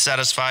brews that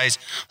satisfies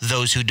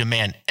those who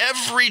demand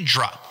every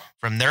drop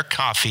from their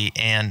coffee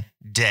and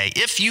day.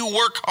 If you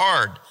work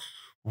hard,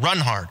 run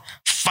hard,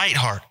 fight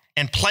hard,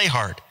 and play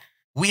hard,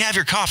 we have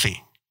your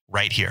coffee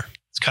right here.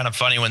 It's kind of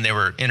funny when they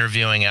were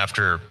interviewing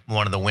after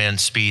one of the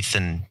wins, Spieth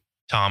and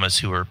Thomas,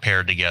 who were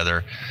paired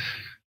together,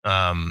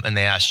 and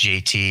they asked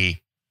JT,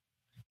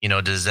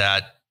 does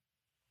that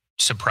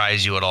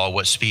surprise you at all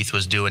what Spieth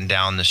was doing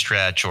down the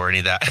stretch or any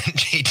of that? And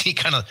JT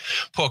kind of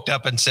poked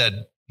up and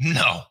said,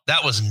 no,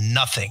 that was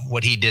nothing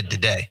what he did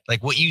today.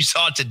 Like what you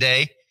saw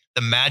today,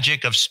 the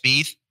magic of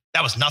Spieth,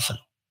 that was nothing.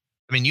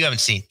 You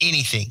haven't seen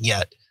anything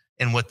yet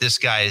in what this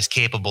guy is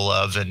capable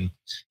of. And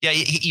yeah,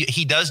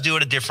 he does do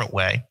it a different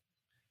way.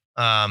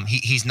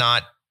 He's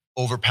not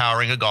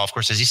overpowering a golf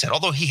course, as he said,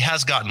 although he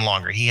has gotten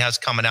longer. He has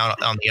coming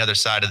out on the other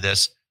side of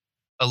this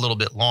a little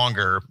bit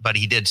longer, but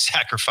he did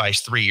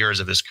sacrifice 3 years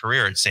of his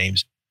career, it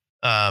seems.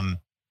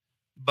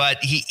 But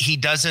he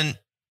doesn't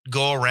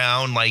go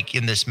around like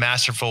in this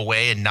masterful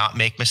way and not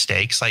make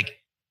mistakes. Like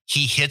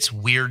he hits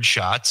weird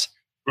shots,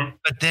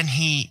 but then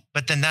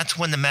that's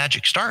when the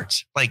magic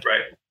starts. Like,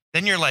 right.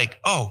 Then you're like,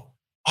 oh,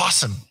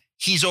 awesome.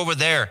 He's over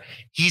there.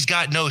 He's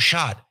got no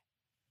shot.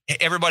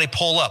 everybody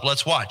pull up,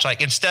 let's watch.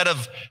 Like instead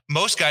of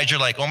most guys, you're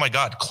like, oh my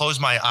God, close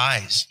my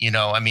eyes. You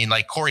know, I mean,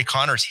 like Corey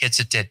Connors hits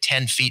it to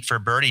 10 feet for a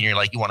birdie and you're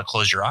like, you want to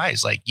close your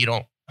eyes. Like you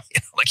don't,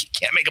 like you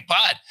can't make a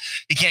putt.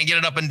 You can't get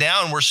it up and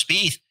down. We're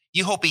Spieth.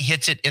 You hope he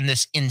hits it in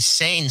this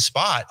insane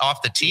spot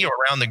off the tee or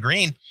around the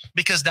green,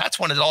 because that's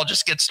when it all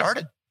just gets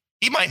started.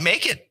 He might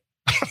make it,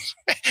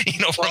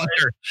 from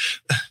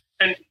there.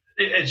 And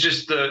it's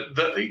just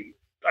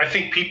I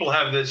think people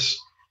have this,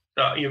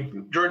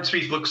 Jordan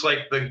Spieth looks like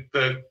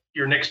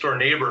your next door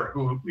neighbor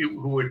who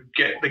would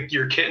get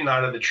your kitten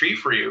out of the tree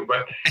for you.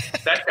 But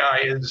that guy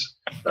is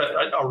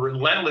a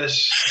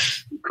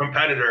relentless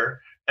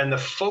competitor. And the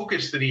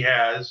focus that he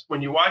has,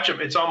 when you watch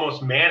him, it's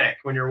almost manic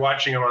when you're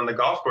watching him on the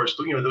golf course.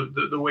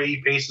 The way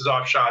he paces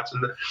off shots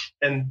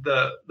and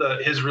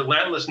his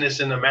relentlessness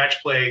in the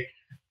match play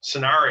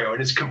scenario and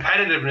his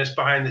competitiveness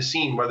behind the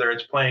scene, whether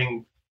it's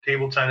playing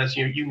table tennis,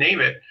 you name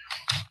it.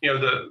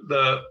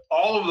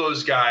 All of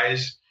those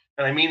guys,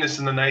 and I mean this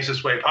in the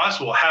nicest way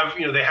possible,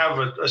 they have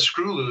a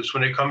screw loose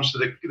when it comes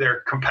to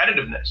their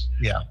competitiveness.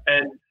 Yeah.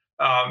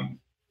 And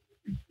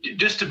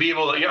just to be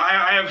able to,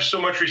 I have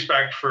so much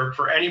respect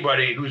for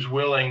anybody who's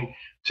willing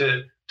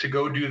to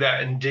go do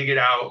that and dig it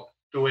out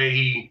the way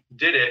he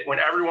did it, when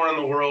everyone in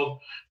the world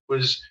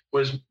was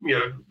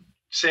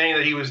saying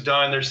that he was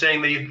done. They're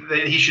saying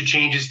that he should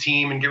change his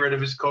team and get rid of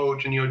his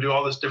coach and do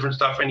all this different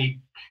stuff. And he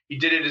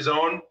did it his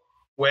own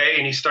way,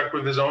 and he stuck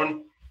with his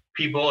own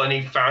people, and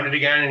he found it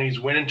again, and he's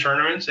winning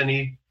tournaments, and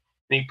he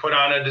put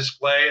on a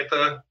display at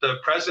the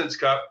President's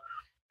Cup.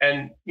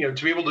 And,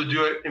 to be able to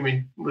do it, I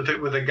mean, with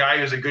a guy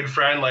who's a good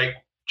friend like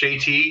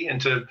JT,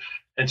 and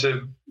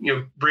to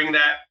bring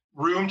that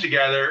room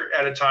together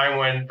at a time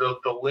when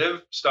the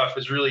live stuff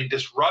has really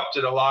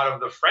disrupted a lot of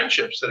the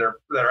friendships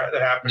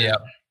that happen in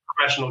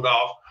professional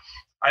golf.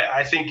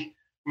 I think,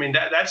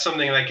 that's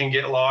something that can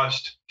get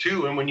lost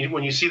too. And when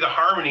you see the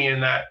harmony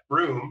in that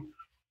room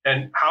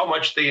and how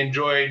much they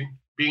enjoyed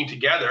being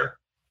together,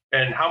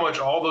 and how much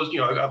all those,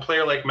 a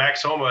player like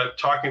Max Homa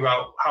talking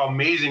about how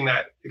amazing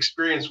that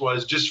experience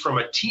was just from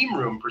a team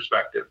room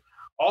perspective.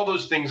 All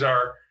those things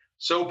are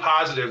so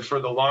positive for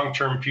the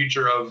long-term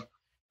future of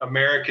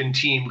American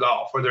team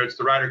golf, whether it's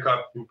the Ryder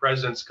Cup and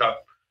President's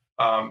Cup.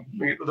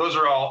 Those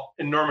are all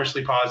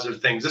enormously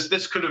positive things.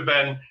 This could have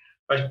been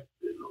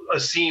a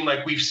scene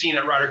like we've seen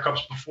at Ryder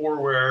Cups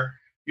before, where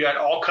you had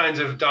all kinds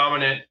of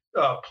dominant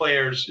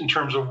players in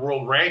terms of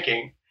world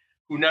ranking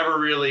who never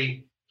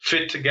really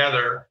fit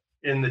together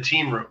in the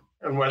team room,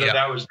 and whether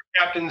that was the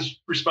captain's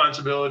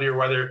responsibility or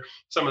whether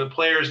some of the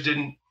players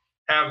didn't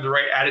have the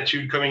right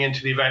attitude coming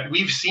into the event.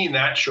 We've seen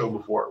that show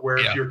before, where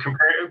if you're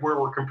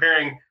we're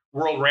comparing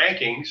world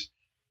rankings,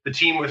 the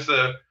team with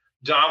the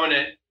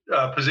dominant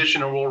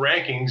position in world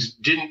rankings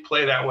didn't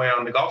play that way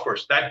on the golf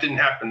course. That didn't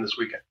happen this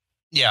weekend.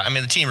 Yeah,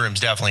 the team room's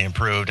definitely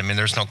improved.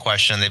 There's no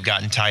question they've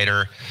gotten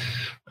tighter.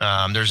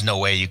 There's no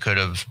way you could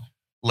have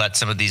let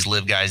some of these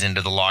live guys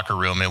into the locker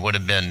room. It would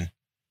have been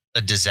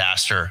a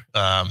disaster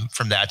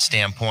from that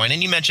standpoint.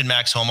 And you mentioned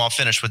Max Homa. I'll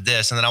finish with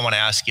this, and then I want to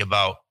ask you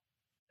about,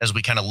 as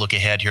we kind of look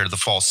ahead here to the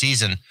fall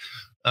season,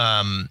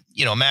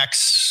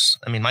 Max,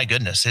 my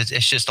goodness,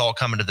 it's just all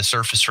coming to the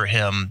surface for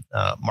him.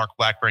 Mark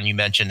Blackburn, you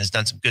mentioned, has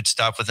done some good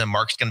stuff with him.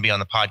 Mark's going to be on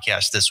the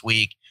podcast this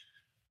week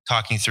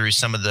talking through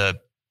some of the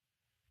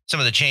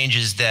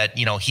changes that,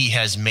 he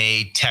has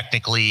made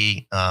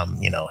technically.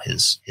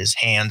 His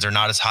hands are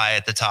not as high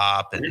at the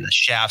top, and the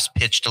shaft's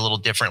pitched a little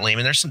differently.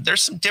 There's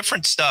some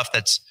different stuff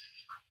that's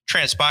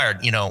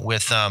transpired,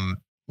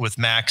 with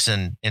Max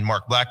and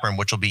Mark Blackburn,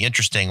 which will be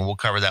interesting. We'll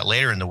cover that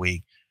later in the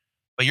week.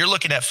 But you're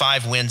looking at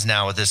 5 wins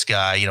now with this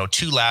guy,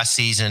 2 last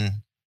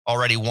season,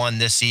 already 1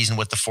 this season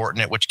with the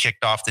Fortinet, which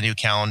kicked off the new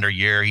calendar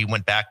year. He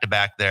went back to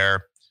back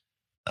there.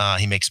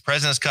 He makes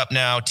President's Cup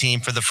now,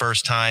 team for the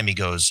first time. He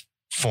goes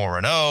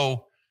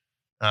 4-0.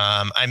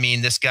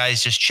 This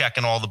guy's just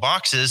checking all the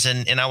boxes.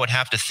 And I would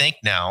have to think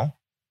now,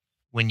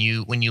 when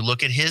you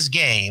look at his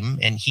game,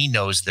 and he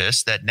knows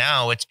this, that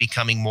now it's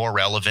becoming more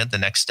relevant. The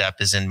next step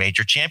is in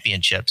major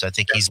championships. I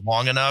think he's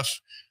long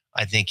enough.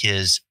 I think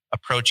his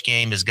approach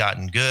game has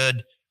gotten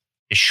good.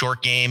 His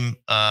short game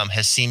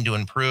has seemed to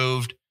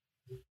improved.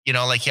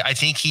 I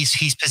think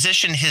he's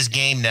positioned his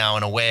game now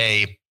in a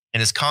way,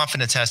 and his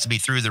confidence has to be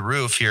through the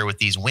roof here with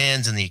these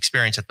wins and the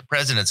experience at the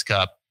President's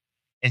Cup.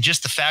 And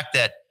just the fact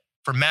that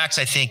for Max,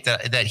 I think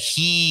that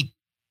he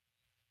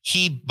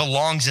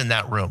belongs in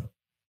that room,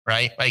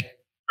 right? Like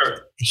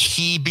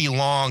he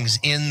belongs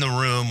in the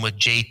room with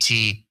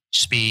JT,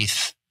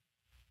 Spieth,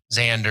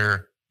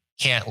 Xander,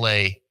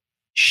 Cantlay,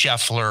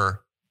 Scheffler,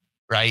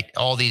 right?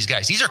 All these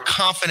guys. These are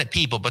confident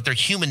people, but they're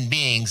human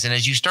beings. And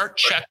as you start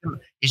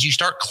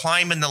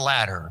climbing the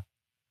ladder,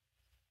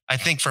 I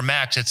think for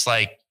Max, it's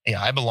like,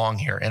 yeah, I belong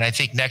here. And I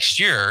think next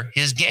year,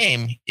 his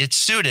game, it's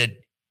suited.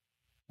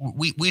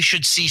 We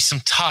should see some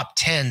top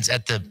 10s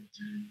at the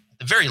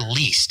very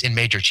least in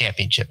major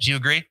championships. You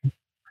agree?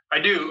 I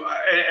do.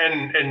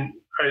 And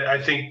I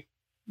think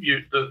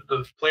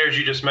the players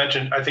you just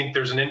mentioned, I think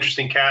there's an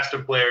interesting cast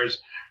of players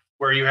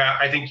where you have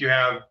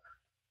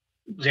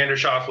Xander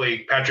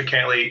Schauffele, Patrick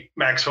Cantlay,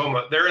 Max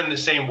Homa, they're in the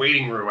same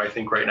waiting room, I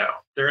think, right now.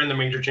 They're in the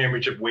major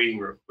championship waiting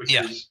room, which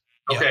is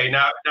okay.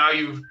 Yeah. Now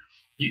you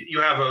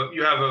have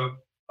a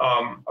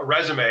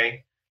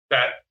resume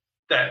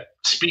that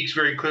speaks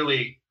very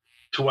clearly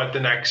to what the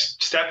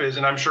next step is.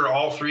 And I'm sure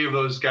all three of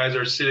those guys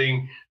are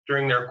sitting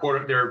during their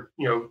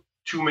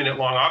 2-minute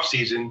long off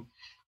season,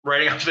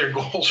 writing up their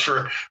goals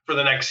for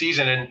the next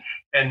season,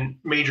 and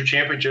major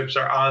championships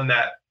are on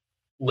that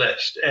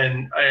list.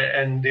 And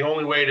the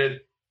only way to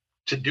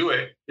do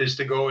it is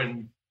to go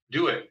and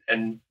do it.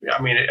 And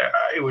I mean,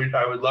 I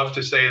would love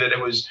to say that it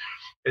was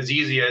as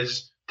easy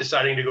as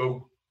deciding to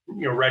go,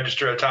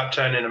 register a top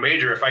 10 in a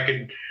major. If I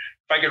could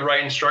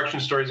write instruction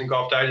stories in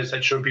Golf Digest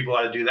that showed people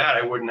how to do that,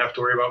 I wouldn't have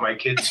to worry about my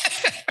kids'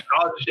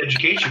 college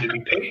education to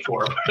be paid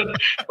for.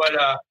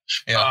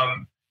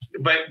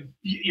 But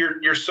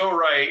you're so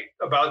right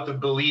about the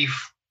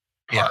belief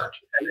part.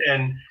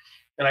 Yeah.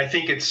 And I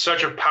think it's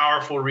such a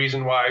powerful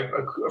reason why,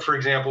 for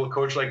example, a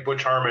coach like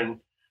Butch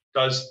Harmon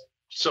does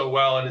so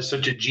well and is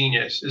such a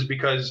genius, is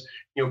because,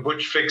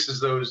 Butch fixes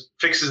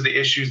the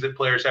issues that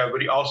players have,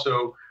 but he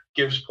also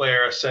gives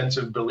player a sense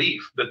of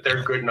belief that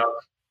they're good enough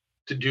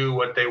to do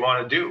what they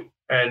want to do.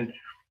 And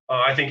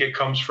I think it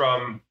comes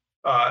from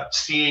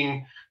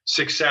seeing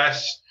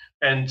success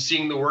and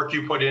seeing the work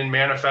you put in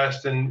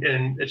manifest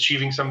in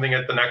achieving something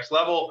at the next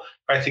level.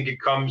 I think it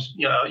comes,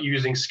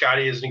 using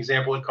Scotty as an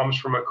example, it comes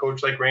from a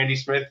coach like Randy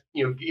Smith,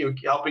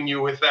 helping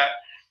you with that,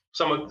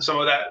 some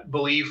of that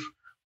belief.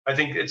 I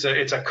think it's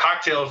a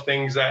cocktail of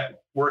things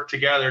that work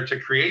together to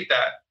create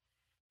that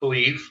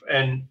belief.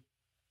 And,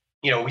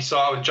 we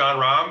saw with John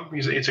Rahm,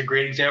 it's a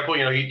great example.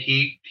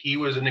 He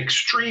was an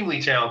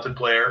extremely talented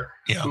player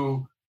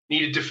who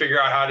needed to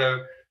figure out how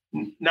to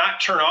not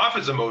turn off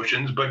his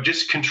emotions, but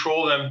just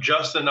control them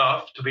just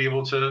enough to be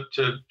able to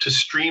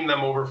stream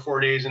them over 4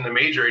 days in the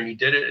major. And he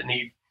did it, and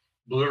he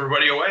blew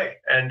everybody away.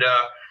 And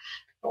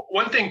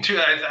one thing too,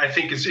 that I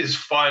think is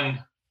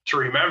fun to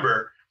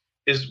remember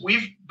is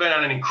we've been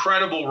on an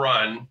incredible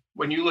run.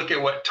 When you look at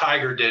what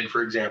Tiger did,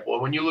 for example,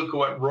 when you look at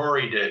what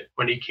Rory did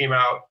when he came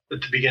out at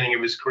the beginning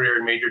of his career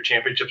in major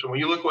championships, and when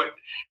you look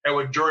at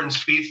what Jordan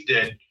Spieth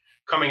did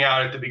coming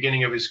out at the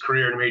beginning of his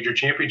career in major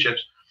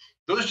championships,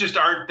 those just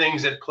aren't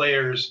things that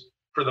players,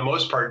 for the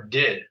most part,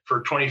 did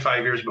for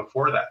 25 years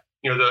before that.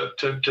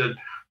 To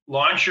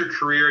launch your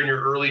career in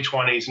your early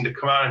 20s and to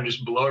come out and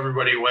just blow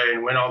everybody away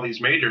and win all these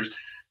majors.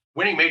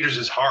 Winning majors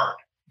is hard.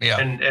 Yeah.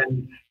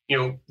 And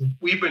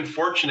we've been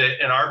fortunate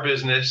in our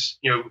business.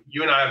 You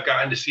and I have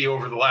gotten to see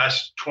over the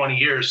last 20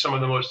 years some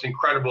of the most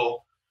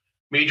incredible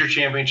major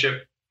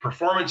championship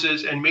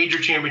performances and major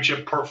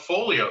championship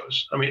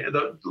portfolios. I mean,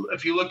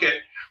 if you look at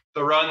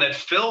the run that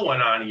Phil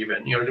went on,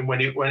 even,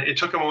 when it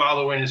took him a while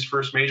to win his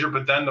first major,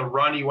 but then the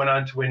run he went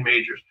on to win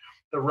majors,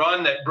 the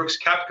run that Brooks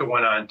Koepka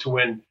went on to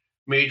win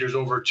majors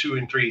over 2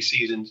 and 3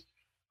 seasons.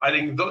 I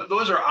think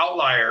those are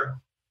outlier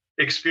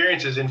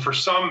experiences. And for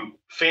some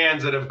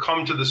fans that have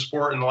come to the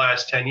sport in the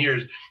last 10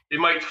 years, it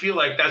might feel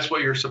like that's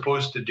what you're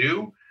supposed to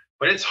do,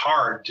 but it's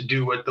hard to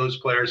do what those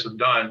players have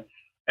done.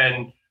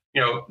 And,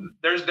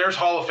 there's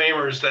Hall of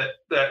Famers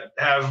that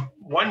have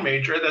one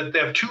major, that they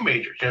have 2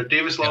 majors.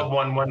 Davis Love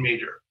won 1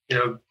 major.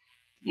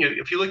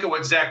 If you look at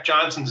what Zach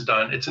Johnson's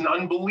done, it's an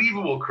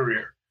unbelievable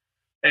career.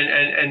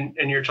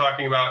 And you're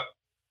talking about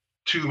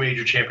 2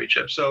 major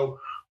championships. So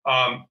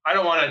I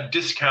don't want to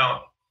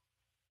discount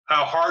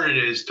how hard it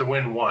is to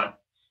win 1.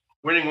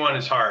 Winning 1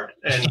 is hard.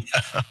 And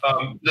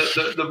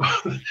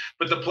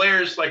but the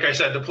players, like I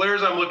said, the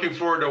players I'm looking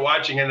forward to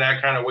watching in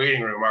that kind of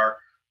waiting room are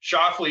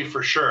Schauffele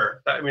for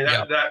sure. I mean,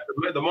 that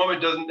the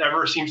moment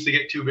never seems to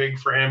get too big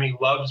for him. He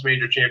loves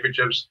major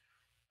championships.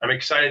 I'm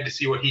excited to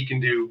see what he can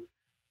do.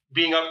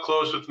 Being up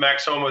close with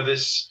Max Homa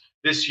this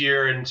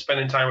year and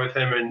spending time with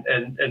him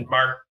and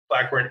Mark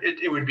Blackburn,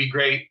 it would be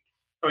great.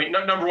 I mean,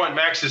 number one,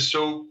 Max is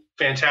so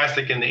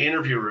fantastic in the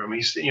interview room.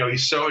 He's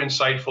so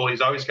insightful.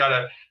 He's always got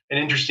an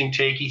interesting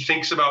take. He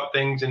thinks about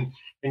things and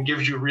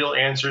gives you real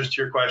answers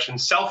to your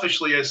questions.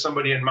 Selfishly, as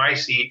somebody in my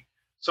seat,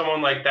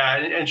 someone like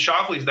that, and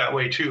Schauffele's that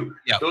way too.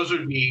 Yep. Those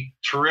would be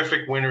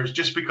terrific winners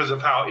just because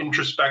of how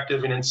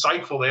introspective and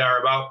insightful they are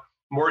about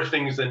more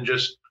things than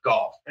just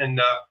golf. And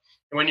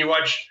when you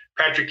watch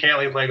Patrick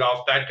Cantlay play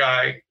golf, that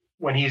guy,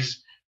 when he's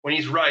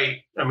right,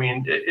 I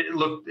mean, it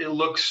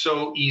looks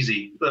so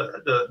easy.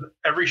 The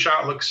every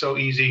shot looks so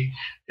easy.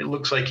 It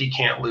looks like he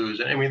can't lose.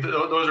 And I mean,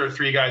 those are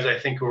 3 guys I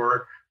think who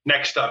are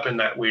next up in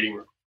that waiting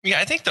room. Yeah,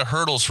 I think the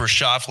hurdles for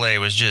Schauffele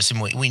was just,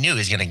 we knew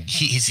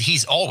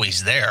he's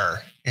always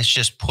there. It's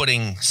just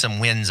putting some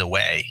wins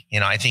away.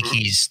 I think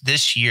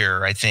this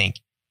year, I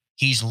think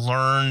he's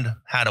learned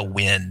how to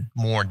win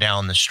more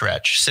down the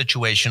stretch.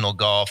 Situational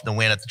golf, the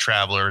win at the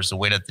Travelers, the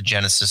win at the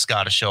Genesis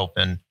Scottish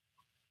Open,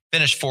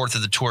 finished 4th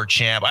of the Tour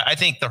Champ. I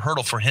think the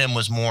hurdle for him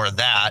was more of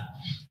that.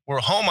 Where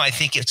Homa, I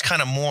think it's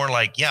kind of more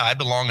like, I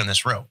belong in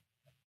this room.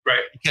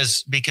 Right.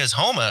 Because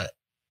Homa,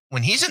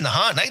 when he's in the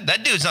hunt,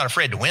 that dude's not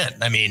afraid to win.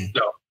 I mean,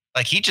 no.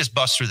 Like he just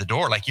busts through the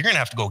door. Like you're going to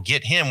have to go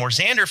get him. Where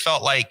Xander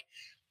felt like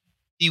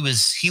he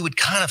would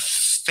kind of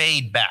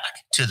fade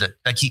back to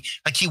like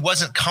he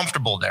wasn't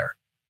comfortable there.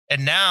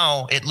 And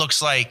now it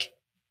looks like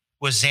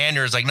with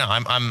Xander, like, no,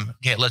 I'm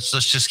okay. Let's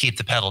just keep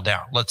the pedal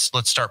down. Let's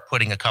start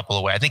putting a couple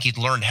away. I think he's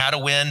learned how to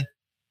win.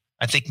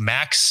 I think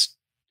Max,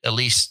 at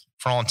least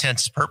for all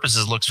intents and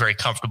purposes, looks very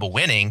comfortable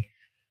winning.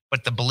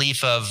 But the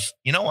belief of,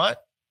 you know what?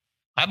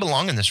 I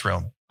belong in this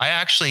room. I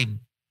actually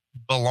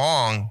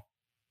belong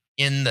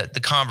in the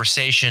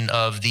conversation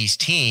of these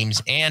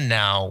teams, and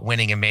now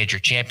winning a major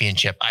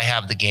championship. I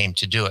have the game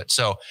to do it.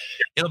 So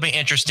it'll be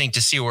interesting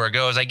to see where it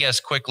goes. I guess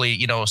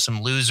quickly,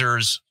 some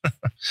losers,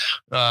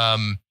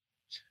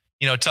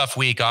 tough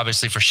week,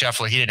 obviously, for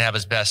Scheffler. He didn't have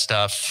his best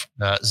stuff.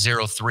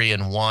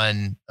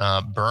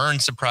 0-3-1.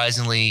 Burns,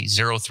 surprisingly,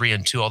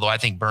 0-3-2, although I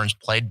think Burns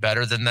played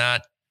better than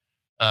that.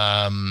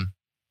 Kisner,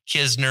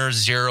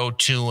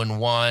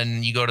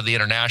 0-2-1. You go to the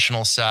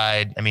international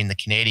side. I mean, the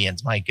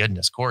Canadians, my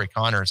goodness, Corey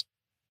Connors,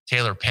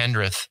 Taylor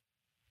Pendrith,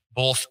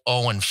 both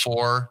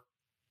 0-4.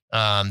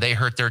 They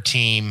hurt their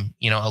team,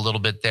 a little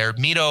bit there.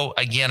 Mito,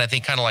 again, I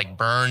think kind of like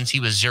Burns, he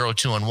was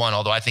 0-2-1,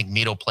 although I think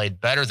Mito played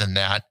better than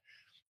that.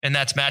 And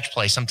that's match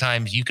play.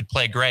 Sometimes you could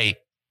play great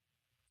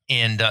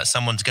and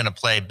someone's going to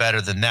play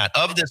better than that.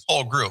 Of this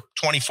whole group,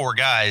 24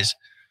 guys,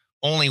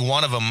 only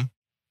one of them,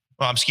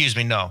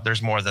 no,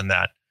 there's more than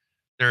that.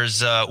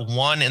 There's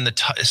one in the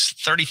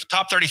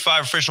top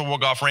 35 official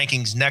World Golf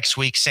rankings next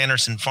week,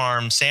 Sanderson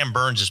Farms. Sam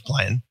Burns is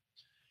playing.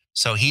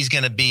 So he's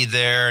going to be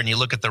there. And you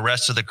look at the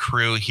rest of the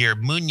crew here.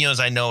 Munoz,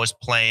 I know, is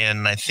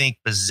playing. I think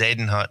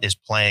Bezuidenhout is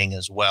playing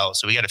as well.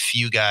 So we got a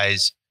few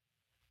guys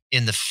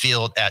in the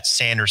field at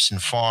Sanderson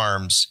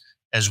Farms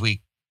as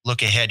we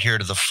look ahead here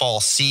to the fall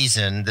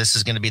season. This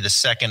is going to be the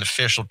second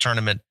official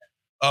tournament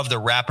of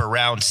the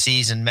wraparound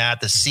season, Matt,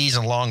 the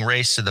season-long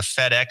race to the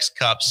FedEx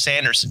Cup,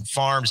 Sanderson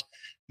Farms,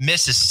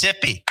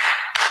 Mississippi.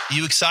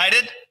 You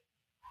excited?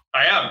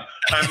 I am.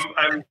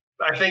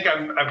 I think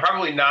I'm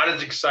probably not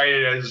as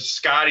excited as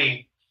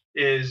Scotty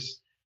is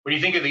when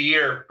you think of the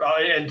year.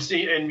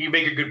 And you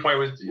make a good point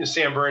with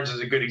Sam Burns is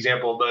a good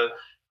example.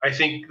 I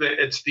think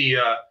that it's the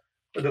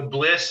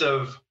bliss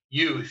of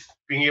youth,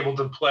 being able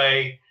to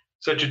play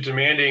such a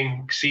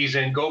demanding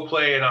season, go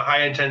play in a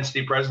high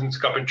intensity President's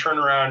Cup and turn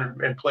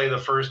around and play the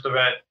first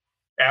event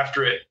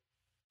after it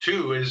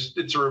too.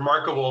 It's a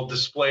remarkable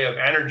display of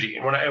energy.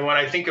 And when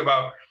I think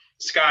about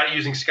Scotty,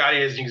 using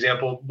Scotty as an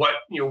example,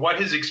 what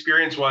his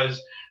experience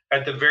was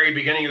at the very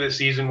beginning of the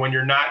season, when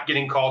you're not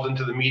getting called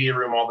into the media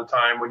room all the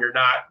time, when you're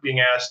not being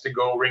asked to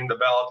go ring the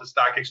bell at the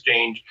stock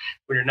exchange,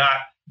 when you're not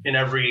in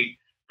every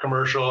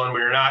commercial, and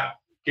when you're not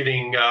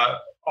getting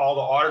all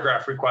the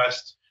autograph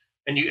requests,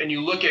 and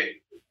you look at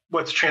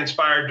what's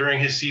transpired during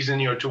his season,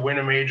 to win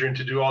a major and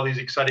to do all these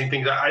exciting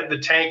things, the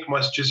tank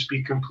must just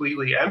be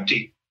completely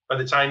empty by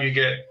the time you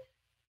get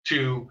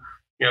to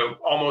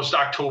almost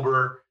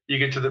October. You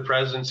get to the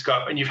President's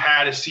Cup, and you've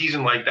had a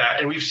season like that,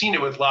 and we've seen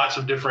it with lots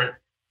of different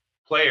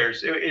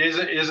players. It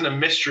isn't a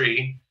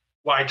mystery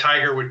why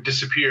Tiger would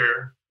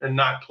disappear and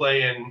not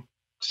play in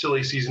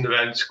silly season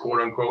events,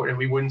 quote unquote, and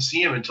we wouldn't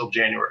see him until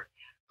January.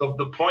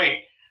 The point,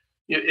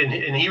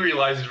 and he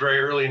realizes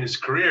very early in his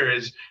career,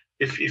 is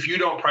if you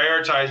don't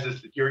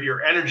prioritize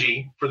your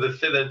energy for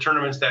the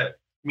tournaments that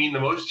mean the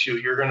most to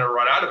you, you're going to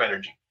run out of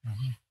energy.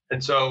 Mm-hmm.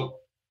 And so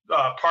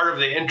part of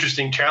the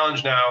interesting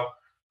challenge now,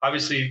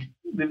 obviously,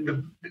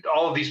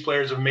 all of these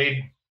players have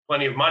made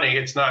plenty of money.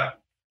 It's not,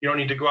 you don't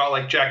need to go out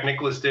like Jack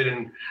Nicklaus did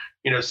and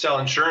sell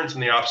insurance in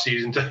the off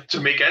season to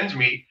make ends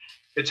meet.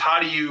 It's how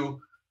do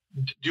you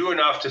do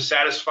enough to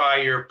satisfy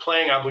your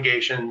playing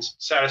obligations,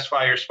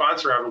 satisfy your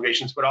sponsor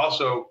obligations, but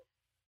also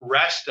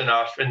rest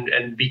enough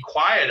and be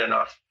quiet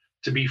enough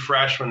to be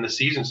fresh when the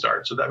season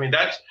starts. So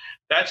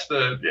that's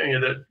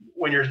the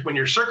when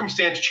your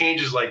circumstance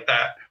changes like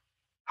that,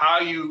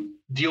 how you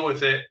deal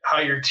with it, how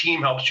your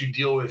team helps you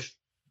deal with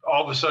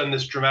all of a sudden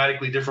this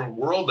dramatically different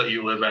world that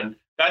you live in.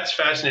 That's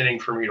fascinating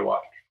for me to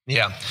watch.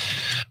 Yeah.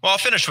 Well, I'll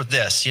finish with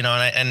this,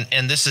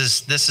 and this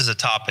is a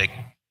topic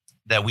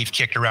that we've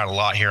kicked around a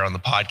lot here on the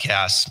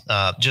podcast.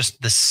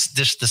 Just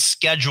the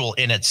schedule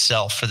in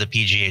itself for the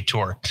PGA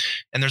Tour.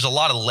 And there's a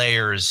lot of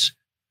layers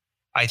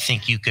I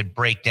think you could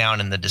break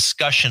down in the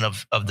discussion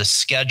of the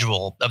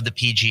schedule of the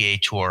PGA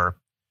Tour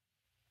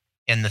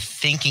and the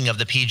thinking of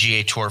the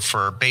PGA Tour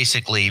for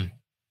basically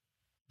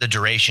the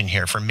duration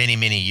here for many,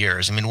 many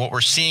years. I mean, what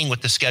we're seeing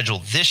with the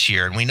schedule this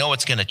year, and we know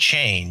it's going to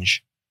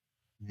change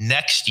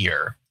next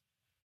year,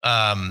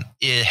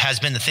 it has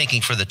been the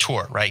thinking for the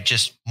tour, right?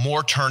 Just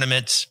more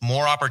tournaments,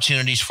 more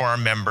opportunities for our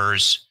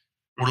members.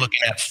 We're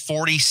looking at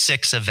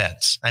 46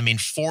 events.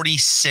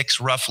 46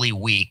 roughly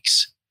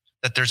weeks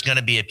that there's going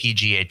to be a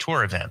PGA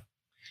Tour event.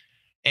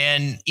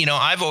 And,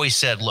 I've always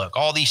said, look,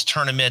 all these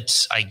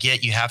tournaments, I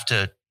get you have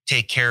to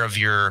take care of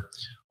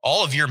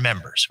all of your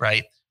members,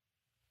 right?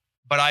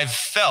 But I've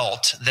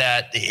felt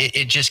that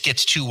it just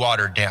gets too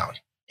watered down.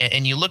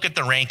 And you look at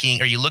the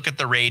ranking, or you look at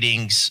the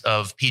ratings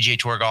of PGA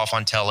Tour golf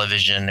on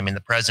television.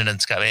 The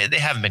President's Cup, they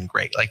haven't been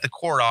great. Like, the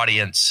core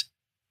audience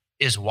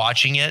is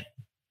watching it.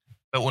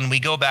 But when we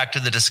go back to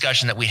the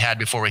discussion that we had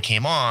before we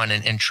came on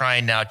and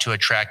trying now to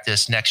attract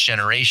this next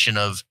generation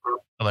of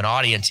of an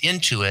audience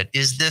into it.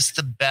 Is this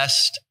the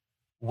best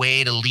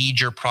way to lead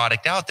your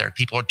product out there?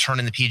 People are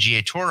turning the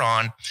PGA Tour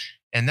on,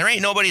 and there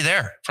ain't nobody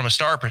there from a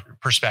star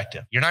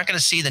perspective. You're not going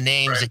to see the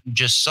names that you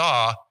just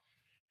saw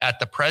at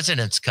the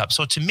President's Cup.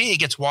 So to me, it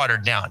gets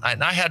watered down.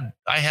 I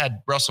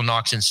had Russell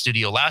Knox in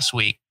studio last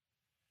week,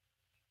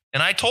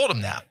 and I told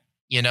him that,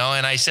 and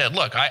I said,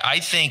 look, I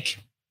think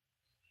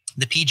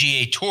the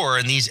PGA Tour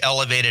and these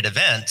elevated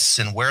events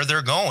and where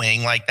they're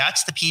going, like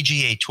that's the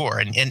PGA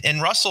Tour.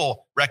 And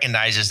Russell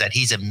recognizes that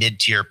he's a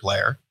mid-tier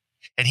player,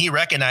 and he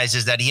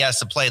recognizes that he has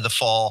to play the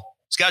fall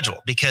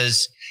schedule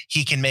because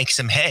he can make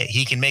some hay.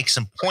 He can make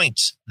some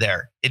points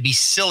there. It'd be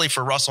silly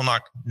for Russell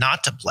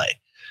not to play.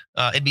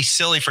 It'd be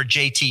silly for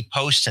JT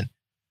Poston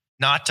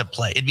not to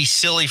play. It'd be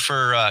silly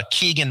for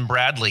Keegan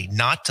Bradley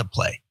not to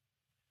play.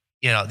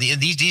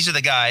 These are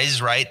the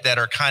guys, right, that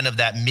are kind of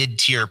that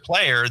mid-tier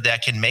player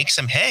that can make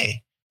some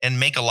hay and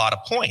make a lot of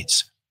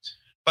points.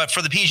 But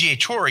for the PGA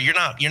Tour, you're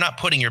not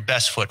putting your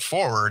best foot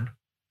forward.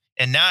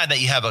 And now that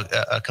you have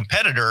a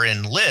competitor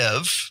in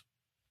LIV,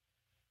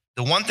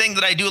 the one thing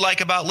that I do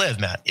like about LIV,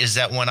 Matt, is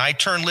that when I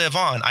turn LIV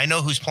on, I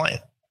know who's playing.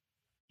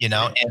 And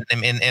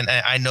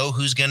I know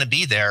who's going to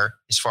be there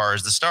as far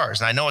as the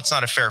stars. And I know it's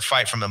not a fair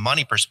fight from a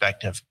money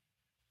perspective.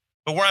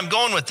 But where I'm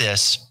going with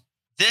this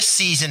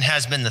season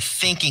has been the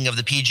thinking of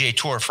the PGA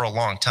Tour for a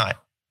long time.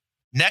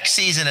 Next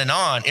season and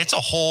on, it's a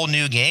whole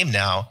new game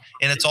now.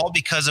 And it's all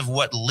because of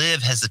what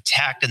LIV has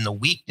attacked in the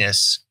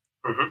weakness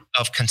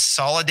of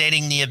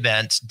consolidating the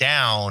events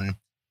down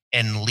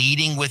and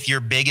leading with your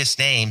biggest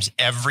names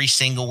every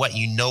single way.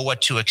 You know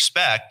what to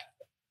expect.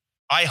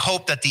 I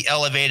hope that the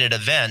elevated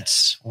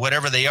events,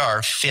 whatever they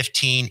are,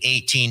 15,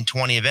 18,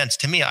 20 events,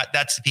 to me,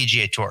 that's the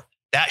PGA Tour.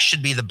 That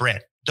should be the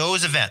brand.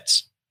 Those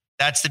events,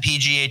 that's the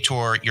PGA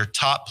Tour. Your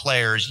top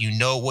players, you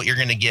know what you're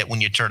going to get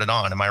when you turn it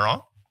on. Am I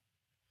wrong?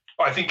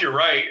 Well, I think you're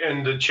right.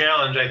 And the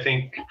challenge, I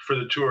think, for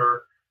the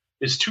tour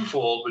is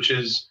twofold, which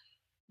is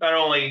not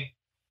only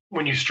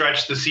when you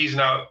stretch the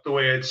season out the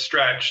way it's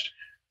stretched,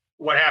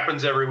 what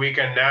happens every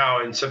weekend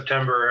now in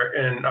September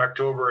and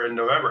October and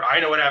November.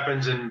 I know what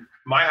happens in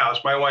my house.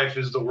 My wife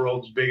is the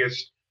world's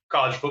biggest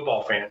college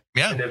football fan.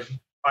 Yeah. And if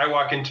I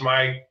walk into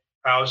my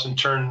house and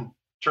turn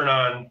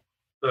on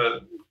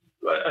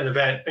an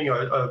event,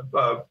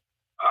 a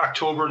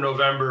October,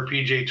 November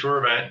PGA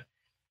Tour event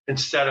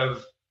instead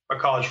of a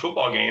college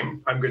football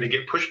game, I'm going to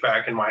get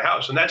pushback in my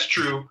house. And that's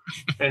true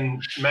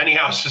in many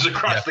houses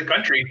across the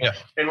country. Yeah.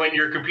 And when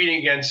you're competing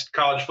against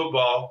college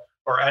football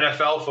or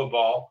NFL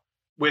football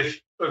with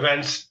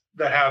events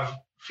that have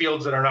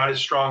fields that are not as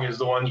strong as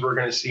the ones we're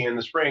going to see in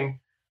the spring,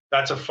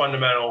 that's a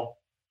fundamental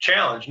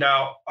challenge.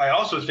 Now, I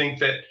also think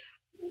that,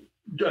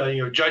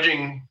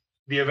 judging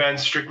the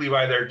events strictly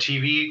by their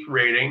TV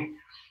rating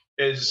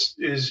is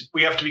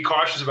we have to be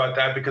cautious about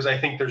that, because I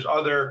think there's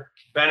other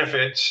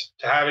benefits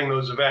to having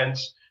those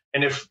events.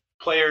 And if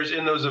players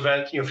in those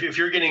events, if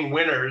you're getting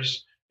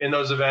winners in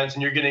those events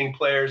and you're getting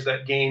players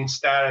that gain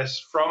status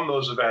from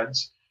those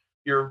events,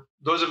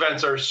 those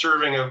events are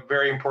serving a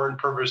very important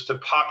purpose to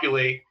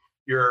populate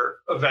your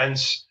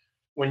events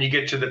when you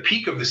get to the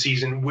peak of the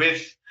season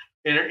with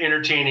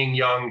entertaining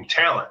young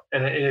talent.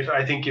 And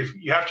I think if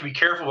you have to be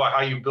careful about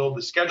how you build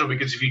the schedule,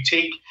 because if you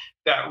take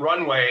that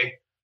runway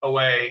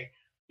away,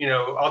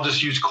 I'll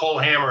just use Cole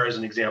Hammer as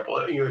an example.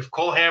 If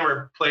Cole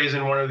Hammer plays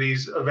in one of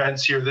these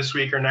events here this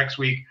week or next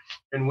week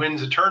and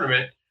wins a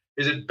tournament,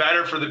 is it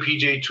better for the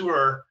PGA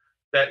Tour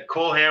that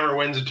Cole Hammer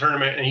wins a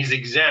tournament and he's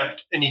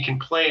exempt and he can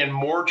play in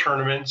more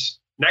tournaments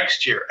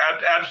next year?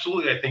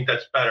 Absolutely. I think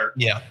that's better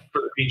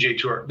for the PGA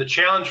Tour. The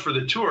challenge for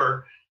the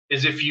tour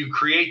is if you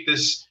create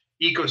this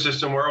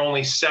ecosystem where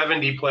only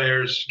 70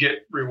 players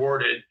get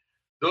rewarded,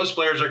 those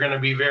players are going to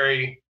be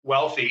very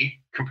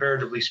wealthy,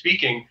 comparatively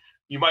speaking.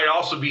 You might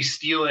also be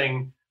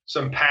stealing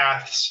some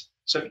paths,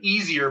 some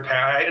easier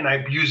path, and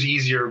I use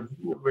easier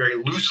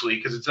very loosely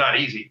because it's not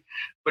easy.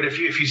 But if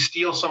you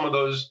steal some of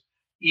those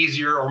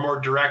easier or more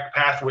direct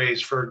pathways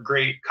for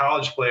great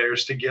college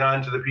players to get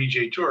onto the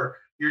PGA Tour,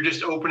 you're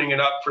just opening it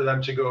up for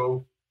them to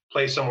go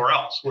play somewhere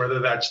else, whether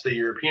that's the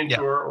European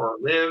Tour or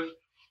LIV.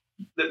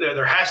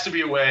 There has to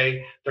be a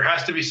way. There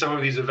has to be some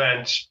of these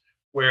events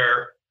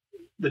where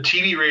the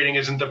TV rating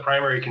isn't the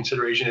primary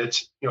consideration.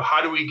 It's,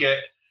 how do we get,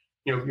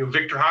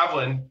 Victor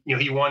Hovland,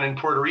 he won in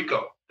Puerto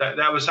Rico.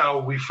 That was how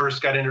we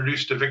first got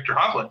introduced to Victor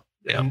Hovland.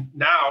 Yeah. And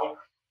now,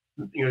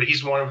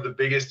 he's one of the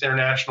biggest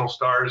international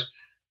stars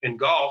in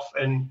golf,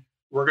 and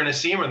we're going to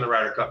see him in the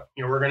Ryder Cup.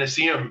 We're going to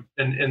see him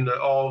in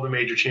all the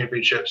major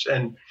championships,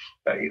 and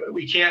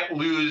we can't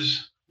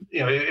lose.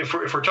 If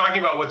we're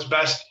talking about what's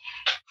best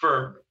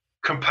for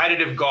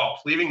competitive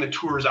golf, leaving the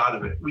tours out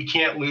of it, we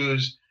can't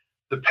lose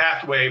the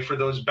pathway for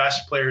those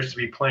best players to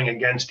be playing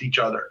against each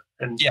other.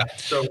 And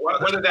so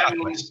whether that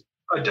means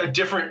a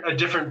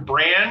different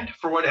brand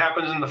for what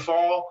happens in the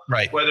fall,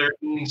 right? Whether it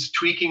means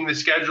tweaking the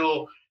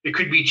schedule, it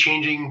could be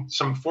changing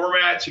some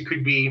formats. It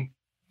could be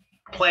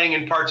playing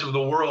in parts of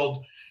the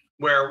world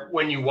where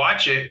when you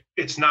watch it,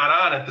 it's not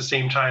on at the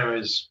same time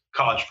as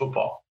college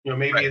football.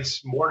 Maybe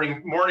it's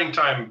morning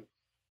time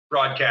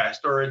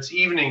broadcast, or it's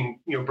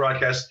evening,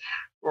 broadcast,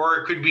 or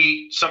it could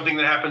be something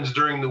that happens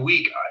during the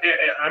week.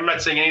 I'm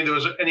not saying any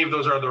of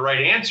those are the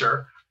right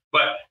answer,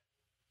 but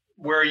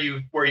where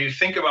you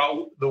think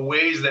about the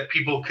ways that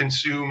people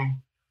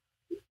consume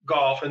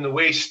golf and the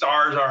way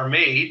stars are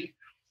made,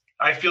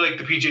 I feel like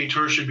the PGA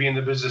Tour should be in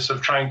the business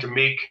of trying to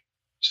make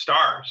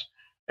stars,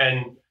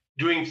 and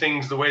doing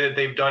things the way that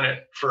they've done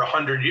it for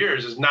 100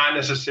 years is not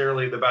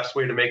necessarily the best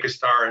way to make a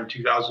star in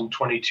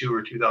 2022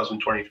 or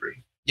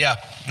 2023. Yeah,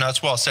 no,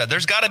 that's well said.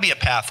 There's got to be a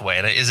pathway.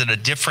 Is it a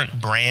different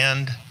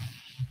brand?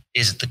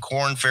 Is it the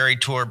Korn Ferry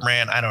Tour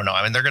brand? I don't know.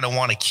 I mean, they're going to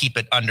want to keep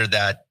it under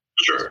that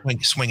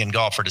swinging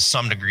golfer to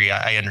some degree.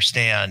 I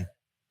understand.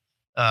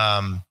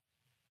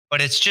 But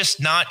it's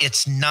just not,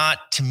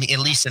 to me, at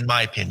least in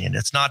my opinion,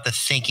 it's not the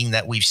thinking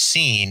that we've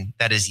seen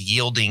that is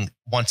yielding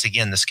once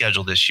again the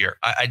schedule this year.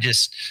 I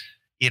just,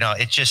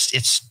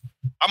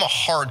 I'm a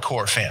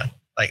hardcore fan.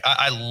 Like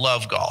I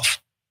love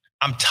golf.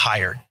 I'm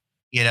tired,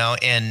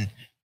 and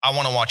I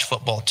want to watch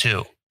football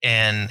too.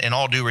 And in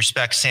all due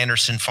respect,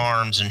 Sanderson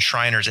Farms and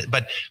Shriners,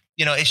 but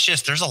it's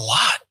just, there's a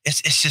lot.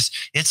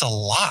 It's a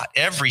lot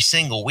every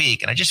single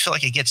week. And I just feel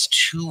like it gets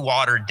too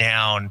watered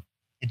down.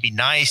 It'd be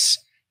nice.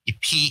 You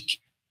peak,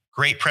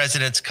 great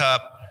President's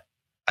Cup,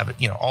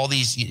 all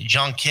these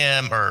John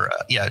Kim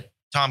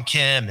Tom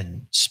Kim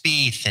and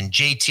Spieth and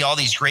JT, all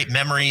these great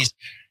memories.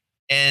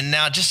 And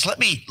now just let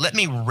me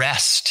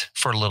rest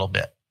for a little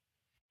bit.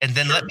 And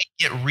then let me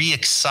get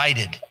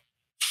re-excited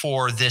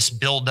for this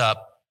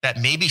buildup that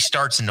maybe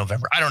starts in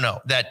November. I don't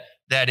know.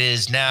 That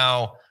is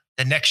now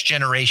the next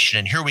generation.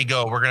 And here we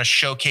go. We're going to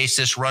showcase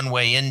this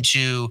runway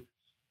into,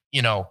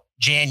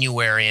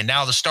 January. And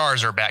now the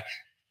stars are back.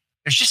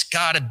 There's just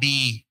got to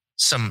be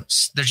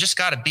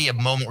a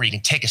moment where you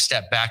can take a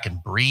step back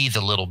and breathe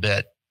a little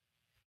bit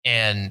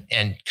and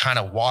kind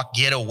of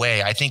get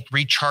away. I think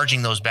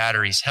recharging those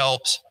batteries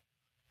helps.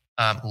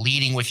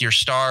 Leading with your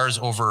stars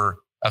over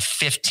a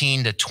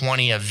 15 to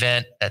 20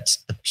 event.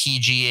 That's the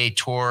PGA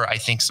Tour. I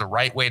think is the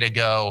right way to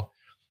go.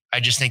 I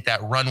just think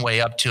that runway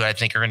up to, I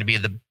think, are going to be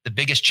the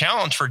biggest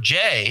challenge for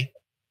Jay,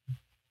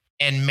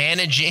 and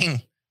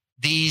managing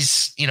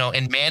these,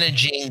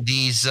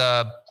 these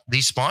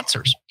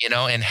sponsors,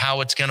 and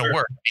how it's going to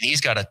work. And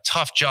he's got a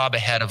tough job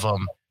ahead of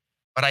him,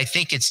 but I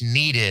think it's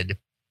needed.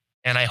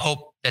 And I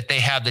hope that they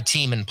have the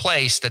team in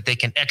place that they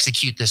can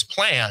execute this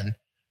plan,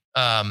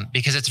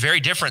 because it's very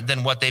different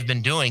than what they've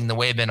been doing, the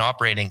way they've been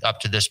operating up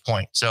to this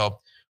point. So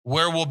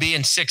where we'll be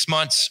in 6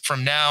 months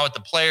from now at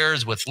the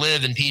Players with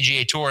Live and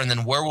PGA Tour, and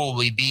then where will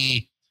we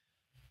be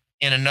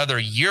in another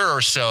year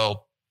or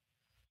so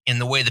in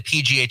the way the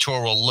PGA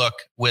Tour will look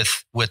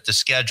with the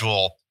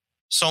schedule.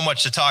 So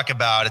much to talk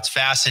about. It's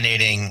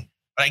fascinating.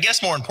 But I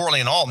guess more importantly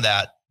in all of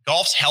that,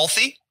 golf's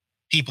healthy.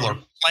 People are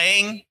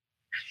playing.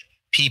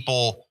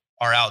 People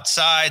are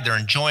outside. They're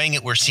enjoying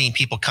it. We're seeing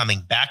people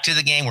coming back to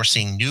the game. We're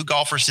seeing new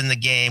golfers in the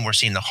game. We're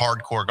seeing the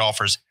hardcore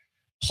golfers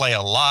play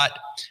a lot.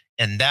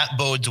 And that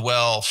bodes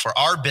well for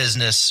our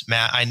business,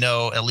 Matt. I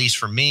know, at least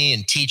for me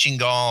and teaching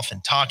golf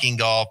and talking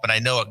golf, but I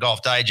know at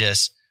Golf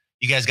Digest,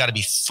 you guys got to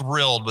be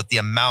thrilled with the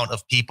amount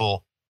of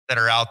people that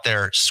are out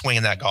there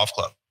swinging that golf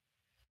club.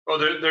 Well,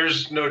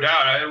 there's no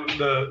doubt.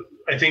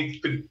 I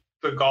think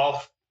the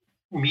golf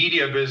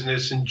media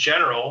business in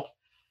general,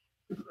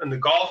 and the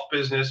golf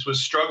business was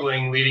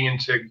struggling leading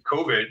into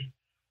COVID.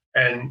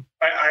 And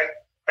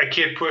I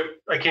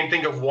can't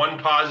think of one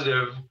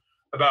positive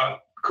about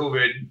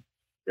COVID,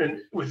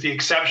 and with the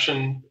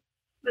exception,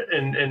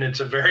 and it's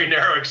a very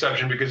narrow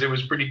exception because it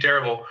was pretty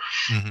terrible,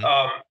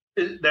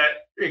 that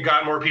it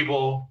got more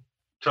people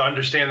to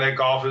understand that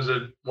golf is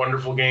a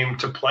wonderful game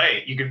to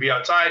play. You could be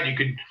outside, you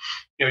could,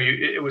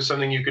 it was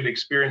something you could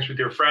experience with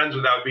your friends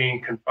without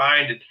being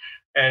confined.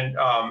 And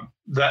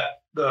that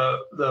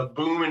the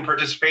boom in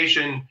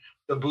participation,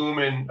 the boom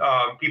in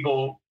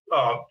people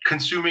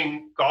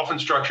consuming golf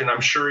instruction.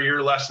 I'm sure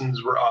your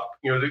lessons were up.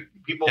 The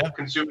people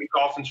consuming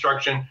golf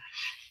instruction,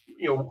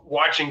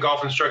 watching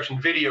golf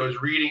instruction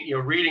videos,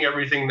 reading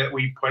everything that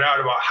we put out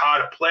about how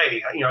to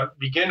play.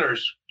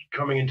 Beginners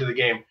coming into the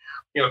game.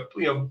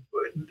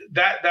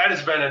 That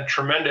has been a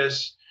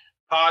tremendous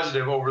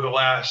positive over the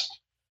last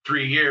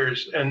 3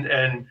 years.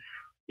 And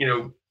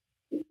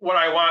what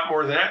I want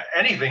more than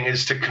anything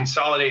is to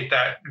consolidate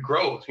that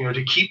growth,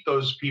 to keep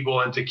those people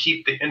and to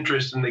keep the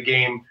interest in the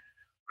game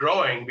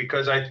growing,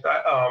 because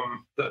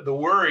the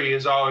worry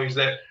is always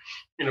that,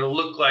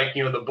 look like,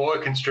 the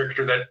boa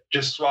constrictor that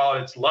just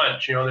swallowed its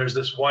lunch. There's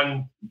this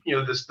one,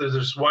 there's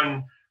this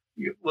one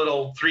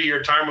little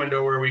 3-year time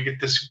window where we get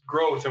this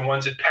growth. And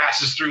once it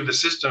passes through the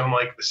system,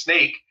 like the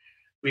snake,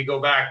 we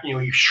go back,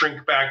 you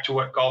shrink back to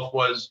what golf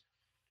was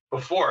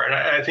before. And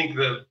I think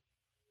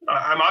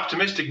I'm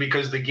optimistic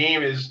because the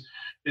game is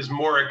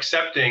more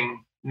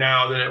accepting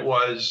now than it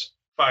was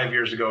 5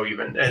 years ago,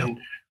 even. And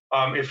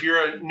if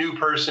you're a new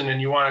person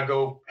and you want to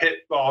go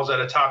hit balls at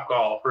a Top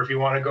Golf, or if you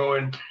want to go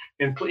and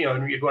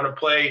you want to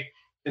play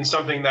in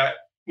something that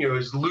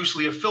is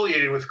loosely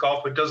affiliated with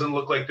golf but doesn't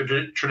look like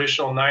the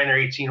traditional 9 or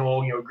 18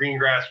 hole green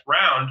grass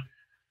round,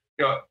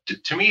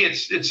 to me,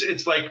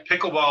 it's like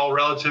pickleball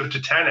relative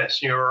to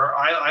tennis, or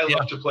I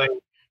love to play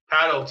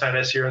paddle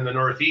tennis here in the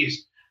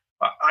Northeast.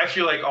 I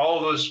feel like all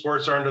of those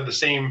sports are under the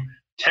same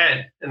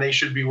tent, and they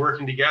should be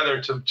working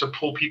together to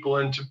pull people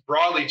into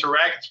broadly to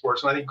racket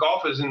sports. And I think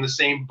golf is in the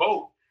same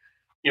boat.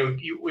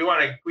 We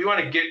want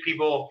to get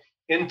people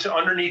into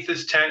underneath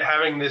this tent,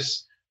 having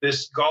this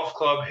golf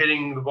club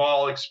hitting the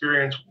ball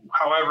experience,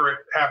 however it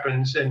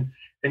happens, and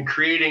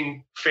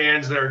creating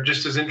fans that are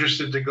just as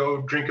interested to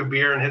go drink a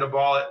beer and hit a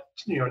ball at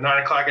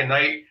 9:00 at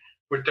night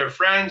with their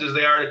friends as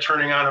they are to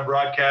turning on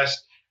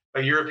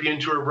a European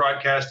tour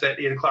broadcast at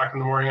 8:00 in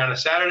the morning on a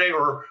Saturday,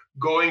 or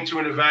going to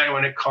an event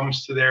when it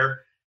comes to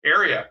their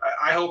area.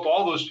 I hope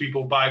all those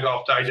people buy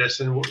Golf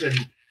Digest, and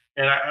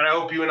I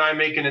hope you and I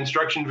make an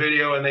instruction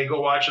video and they go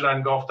watch it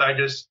on Golf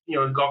Digest,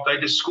 Golf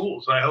Digest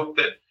schools. And I hope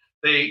that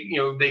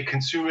they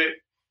consume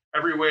it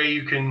every way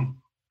you can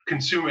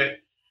consume it,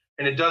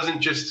 and it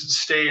doesn't just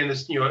stay in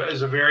this,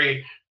 as a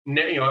very,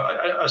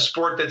 a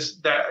sport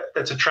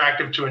that's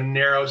attractive to a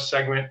narrow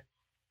segment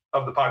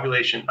of the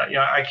population.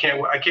 I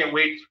can't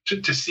wait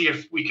to see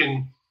if we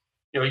can,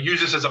 use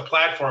this as a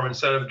platform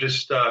instead of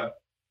just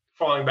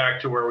falling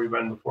back to where we've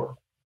been before.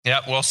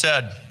 Yeah, well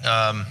said.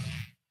 Yeah,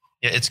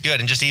 it's good.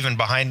 And just even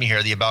behind me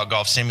here, the About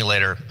Golf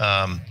Simulator,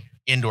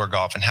 indoor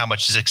golf, and how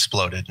much has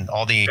exploded, and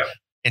all the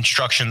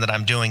instruction that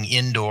I'm doing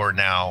indoor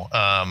now,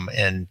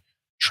 and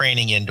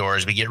training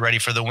indoors. We get ready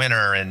for the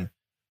winter, and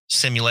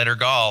simulator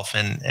golf,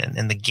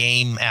 and the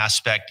game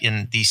aspect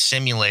in these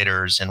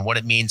simulators, and what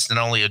it means to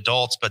not only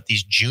adults, but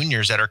these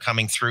juniors that are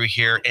coming through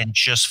here and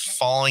just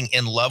falling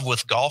in love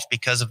with golf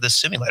because of this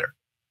simulator.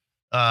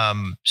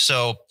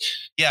 So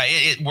yeah,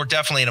 we're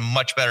definitely in a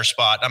much better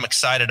spot. I'm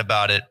excited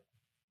about it.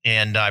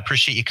 And I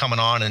appreciate you coming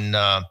on and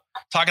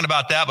talking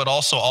about that, but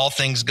also all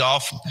things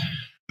golf.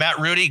 Matt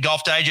Rudy,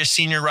 Golf Digest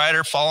senior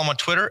writer. Follow him on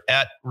Twitter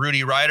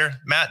 @RudyWriter.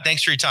 Matt,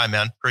 thanks for your time,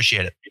 man.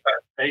 Appreciate it.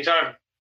 Anytime.